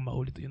guard, ayaw ko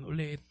maulit yun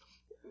ulit?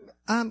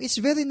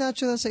 It's very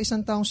natural sa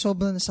isang taong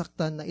sobrang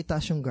nasaktan na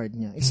itaas yung guard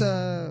niya. It's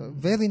a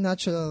very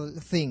natural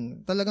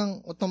thing.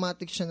 Talagang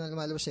automatic siya na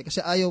lumalabas niya kasi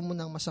ayaw mo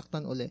nang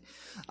masaktan uli.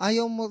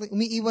 Ayaw mo,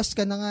 umiiwas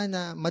ka na nga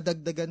na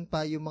madagdagan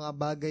pa yung mga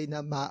bagay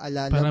na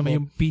maaalala mo. Para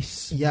may yung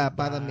peace. Yeah,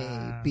 para may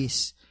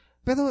peace.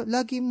 Pero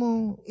lagi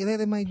mo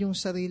i-remind yung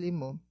sarili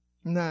mo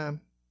na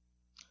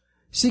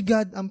si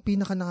God ang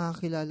pinaka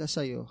nakakilala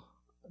sa'yo.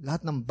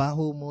 Lahat ng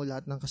baho mo,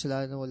 lahat ng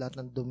kasalanan mo, lahat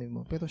ng dumi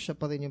mo. Pero siya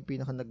pa rin yung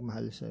pinaka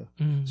nagmahal sa'yo.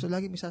 So,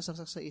 lagi may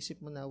sasaksak sa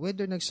isip mo na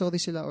whether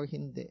nag-sorry sila or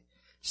hindi,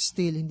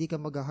 still, hindi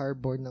ka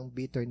mag-harbor ng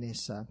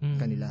bitterness sa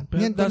kanila. Pero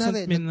it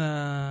doesn't mean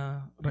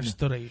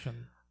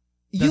restoration.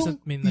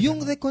 Yung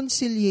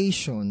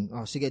reconciliation,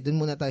 sige, dun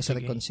muna tayo sa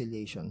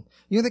reconciliation.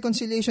 Yung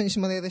reconciliation is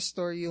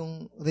ma-restore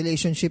yung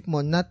relationship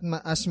mo, not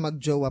as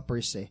mag-jowa per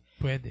se.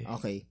 Pwede.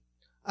 Okay.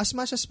 As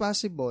much as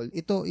possible,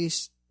 ito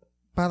is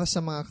para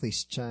sa mga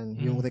Christian,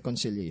 yung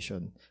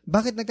reconciliation.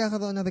 Bakit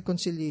nagkakaroon ng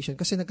reconciliation?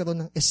 Kasi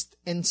nagkaroon ng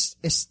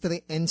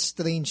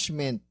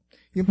estrangement.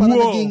 Yung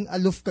parang naging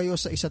aloof kayo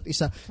sa isa't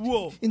isa.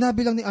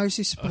 Inabi lang ni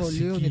R.C. Sproul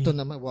yun. Ito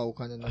naman, wow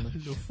ka na naman.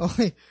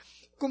 Okay.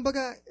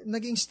 Kumbaga,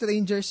 naging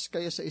strangers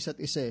kayo sa isa't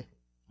isa.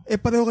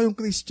 Pareho kayong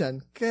Christian,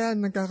 kaya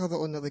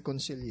nagkakaroon ng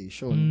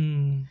reconciliation.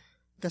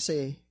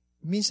 Kasi,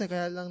 minsan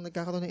kaya lang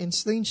nagkakaroon ng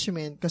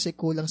estrangement kasi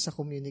kulang sa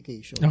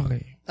communication.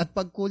 Okay. At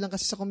pag kulang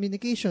kasi sa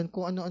communication,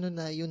 kung ano-ano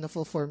na yung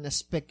na-form na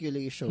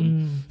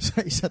speculation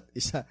sa isa't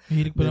isa.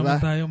 Mahilig pa naman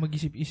tayo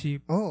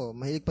mag-isip-isip.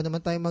 Mahilig pa naman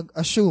tayo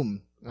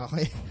mag-assume.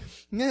 Okay?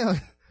 Ngayon,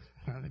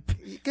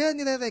 kaya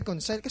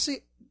nire-reconcile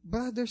kasi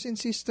brothers and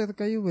sister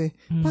kayo eh.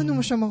 Paano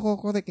mo siya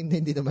makokorek?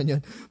 Hindi naman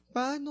yun.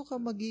 Paano ka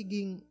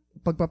magiging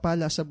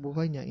pagpapala sa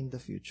buhay niya in the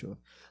future?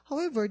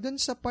 However, dun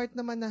sa part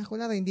naman na,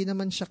 kunwari, hindi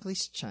naman siya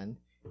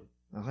Christian,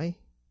 okay?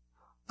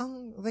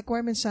 Ang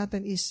requirement sa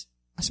atin is,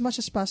 as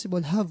much as possible,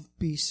 have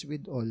peace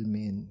with all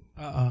men.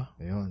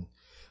 Ayun.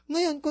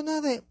 Ngayon,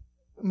 kunwari,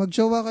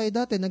 magjowa kayo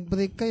dati,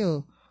 nag-break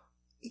kayo,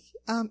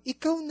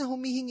 ikaw na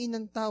humihingi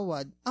ng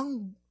tawad,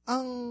 ang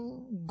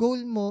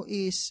goal mo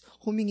is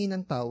humingi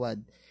ng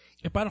tawad.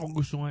 Paano kung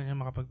gusto nga niya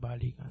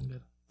makapagbalikan?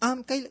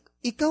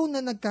 Ikaw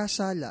na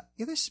nagkasala,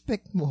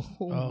 i-respect mo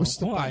kung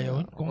gusto kung pa.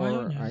 Kung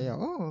ayaw niya. Ayaw.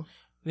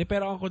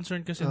 Pero ang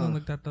concern kasi nung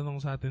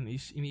nagtatanong sa atin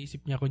is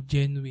iniisip niya kung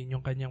genuine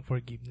yung kanyang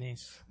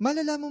forgiveness.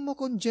 Malalaman mo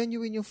kung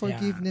genuine yung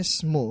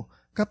forgiveness mo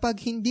kapag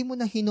hindi mo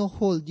na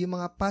hino-hold yung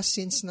mga past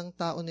sins ng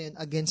tao na yun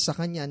against sa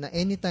kanya na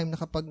anytime na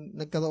kapag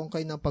nagkaroon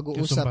kayo ng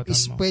pag-uusap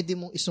is pwede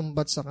mong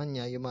isumbat sa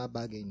kanya yung mga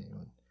bagay na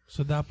yun.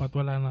 So, dapat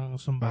wala nang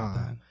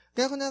sumbatan.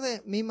 Kaya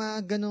kunwari, may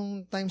mga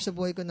ganong time sa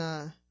buhay ko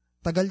na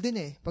tagal din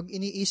eh. Pag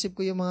iniisip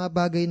ko yung mga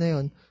bagay na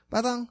yun,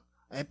 parang,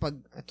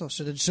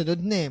 sunod-sunod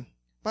na eh.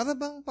 Para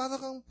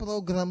kang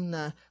program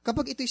na,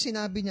 kapag ito'y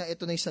sinabi niya,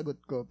 ito na yung sagot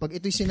ko. Pag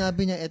ito'y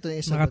sinabi niya, ito na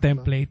yung sagot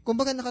naka-template. ko.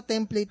 Kumbaga,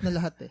 naka-template na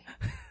lahat eh.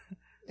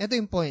 Ito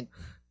yung point.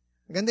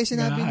 Ganda yung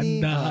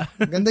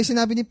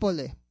sinabi ni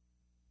Paul eh.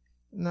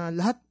 Na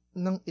lahat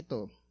ng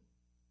ito,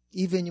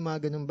 even yung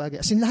mga ganung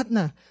bagay, as in lahat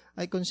na,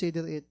 I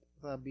consider it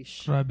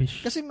rubbish.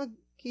 Kasi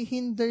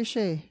maghihinder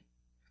siya eh.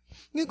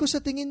 Ngayon, kung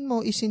sa tingin mo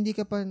is hindi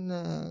ka pa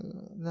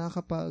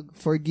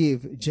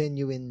nakakapag-forgive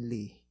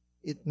genuinely,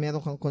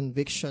 meron kang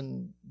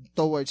conviction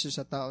towards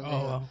sa tao na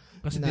yun.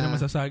 Kasi hindi na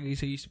masasagi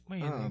sa isip mo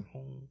yun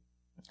kung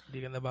hindi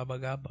ka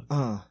nababagabag.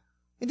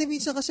 Hindi,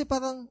 minsan kasi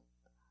parang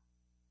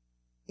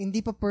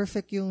hindi pa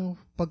perfect yung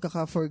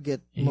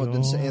pagkaka-forget mo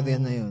dun sa area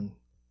na yun.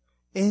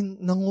 And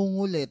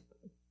nangungulit.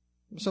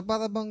 So,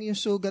 para bang yung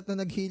sugat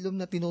na naghilom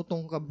na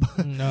tinutungkab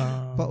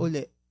pa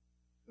uli.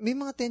 May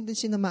mga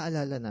tendency na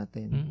maalala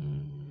natin.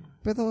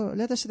 Pero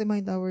let us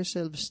remind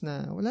ourselves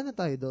na wala na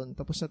tayo doon.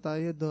 Tapos na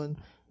tayo doon.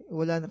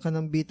 Wala na ka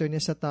ng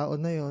bitterness sa tao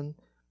na yon.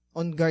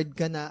 On guard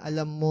ka na.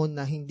 Alam mo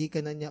na hindi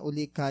ka na niya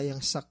uli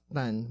kayang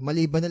saktan.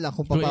 Maliban na lang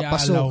kung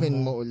papapasukin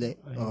mo uli.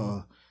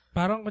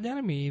 Parang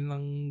kanya may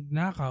nang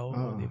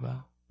nakaw, di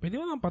ba? Pwede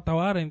mo nang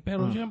patawarin,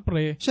 pero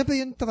syempre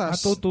yung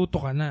trust,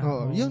 matututo ka na.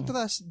 Yung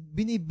trust,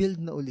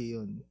 binibuild na uli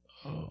yun.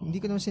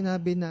 Hindi ko naman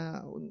sinabi na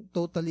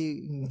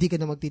totally hindi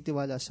ka na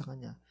magtitiwala sa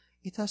kanya.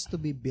 It has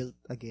to be built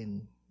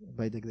again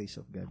by the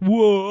grace of God.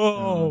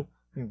 Wow!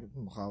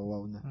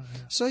 Makawaw na.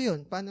 So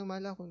yun, paano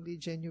mala kung hindi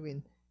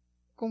genuine?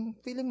 Kung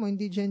feeling mo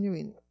hindi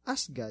genuine,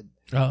 ask God.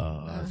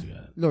 Ask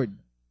God. Lord,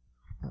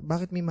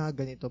 bakit may mga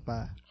ganito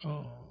pa?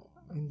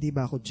 Hindi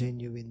ba ako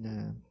genuine na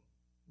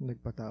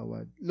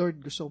nagpatawad?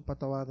 Lord, gusto kong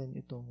patawarin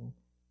itong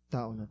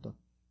tao na to.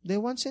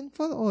 Then once and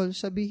for all,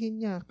 sabihin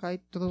niya,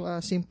 kahit through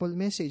a simple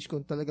message,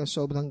 kung talagang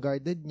sobrang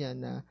guarded niya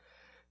na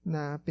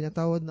na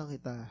pinatawad na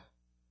kita.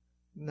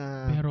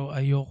 Na, pero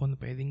ayoko na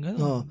pwedeng gano'n.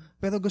 no,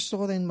 pero gusto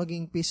ko rin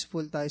maging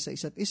peaceful tayo sa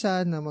isa't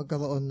isa, na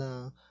magkaroon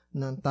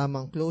ng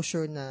tamang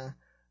closure, na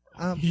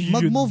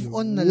mag-move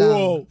on na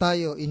lang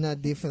tayo in a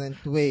different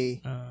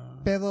way.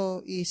 Pero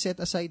i-set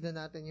aside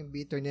na natin yung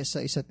bitterness sa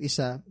isa't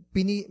isa.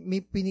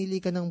 May pinili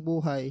ka ng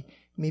buhay,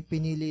 may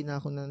pinili na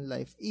ako ng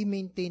life.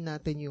 I-maintain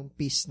natin yung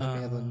peace na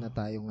meron na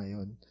tayo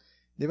ngayon.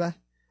 'Di ba?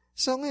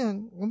 So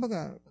ngayon,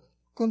 kumbaga,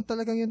 kung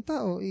talagang yung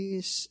tao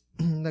is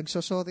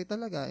nagsosorry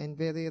talaga and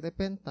very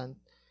repentant,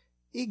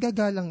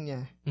 igagalang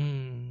niya.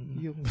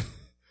 Yung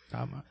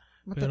tama.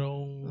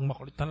 Pero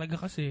makulit talaga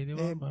kasi, 'di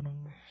ba?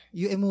 Parang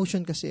yung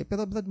emotion kasi.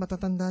 Pero Brad,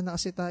 matatanda na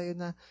kasi tayo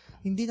na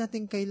hindi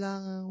natin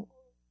kailangang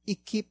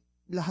i-keep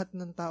lahat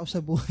ng tao sa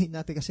buhay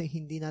natin kasi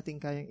hindi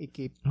natin kayang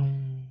i-keep.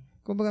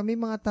 Kumbaga, may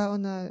mga tao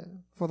na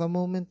for a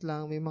moment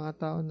lang, may mga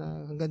tao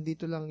na hanggang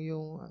dito lang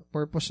yung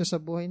purpose niya sa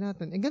buhay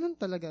natin. Ganun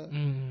talaga.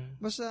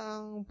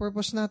 Basta ang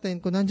purpose natin,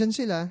 kung nandyan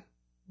sila,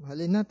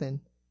 mahalin natin.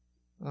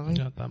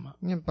 Okay? Yeah, tama.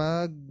 Yan,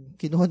 pag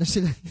kinuha na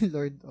sila ni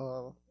Lord,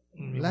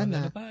 wala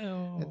na.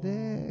 Tayo.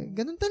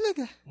 Ganun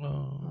talaga.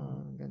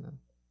 Ganun.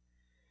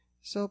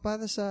 So,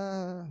 para sa...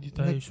 Di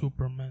tayo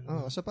Superman.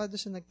 So, para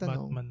sa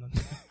nagtanong... Batman lang.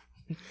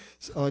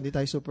 di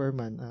tayo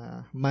Superman.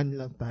 Man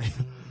lang tayo.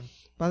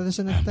 Para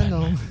sa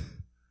nagtanong,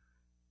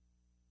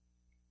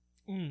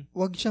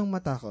 wag siyang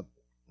matakot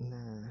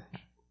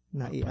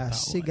na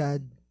i-ask si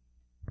God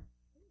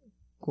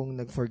kung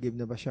nag-forgive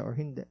na ba siya or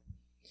hindi.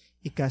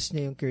 I-cast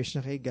niya yung curse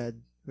niya kay God.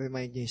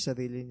 Remind niya yung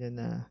sarili niya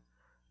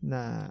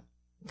na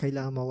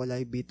kailangan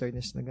mawala yung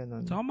bitterness na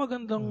gano'n. Saka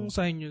magandang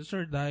sign yun,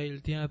 sir,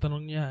 dahil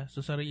tinatanong niya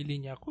sa sarili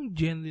niya kung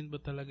genuine ba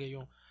talaga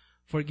yung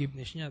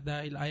forgiveness niya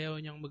dahil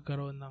ayaw niyang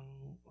magkaroon ng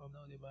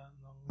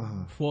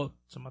fault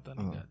sa mata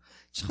ng God.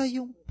 Tsaka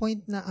yung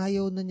point na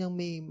ayaw na niyang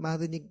may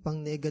marinig pang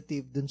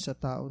negative dun sa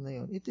tao na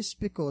yun, it is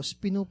because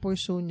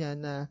pinupursue niya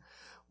na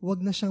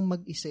wag na siyang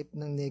mag-isip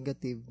ng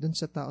negative dun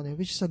sa tao na yun,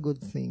 which is a good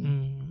thing.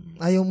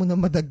 Ayaw mo na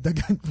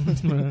madagdagan.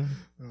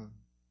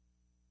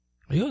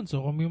 Ayun,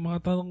 so kung may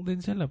mga tanong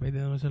din sila,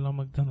 pwede naman silang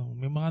magtanong.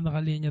 May mga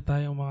nakalinya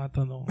tayong mga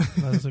tanong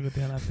na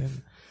sasagutin natin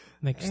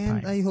next time.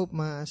 And I hope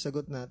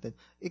masagot natin.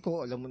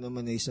 Ikaw, alam mo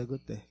naman na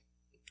isagot eh.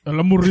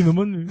 Alam mo rin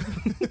naman eh.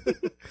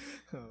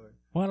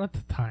 One at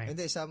a time.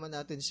 Hindi, isama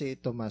natin si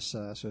Tomas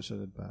sa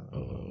susunod pa.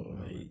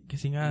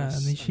 Kasi nga,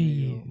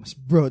 mas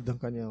broad ang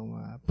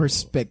kanyang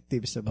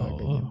perspective sa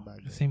bagay.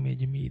 Kasi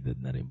medyo may edad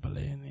na rin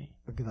pala yun eh.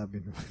 Grabe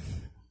naman.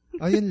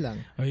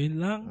 Ayun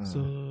lang.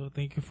 So,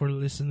 thank you for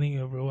listening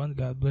everyone.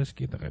 God bless.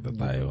 Kita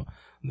tayo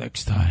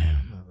next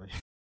time. Bye-bye.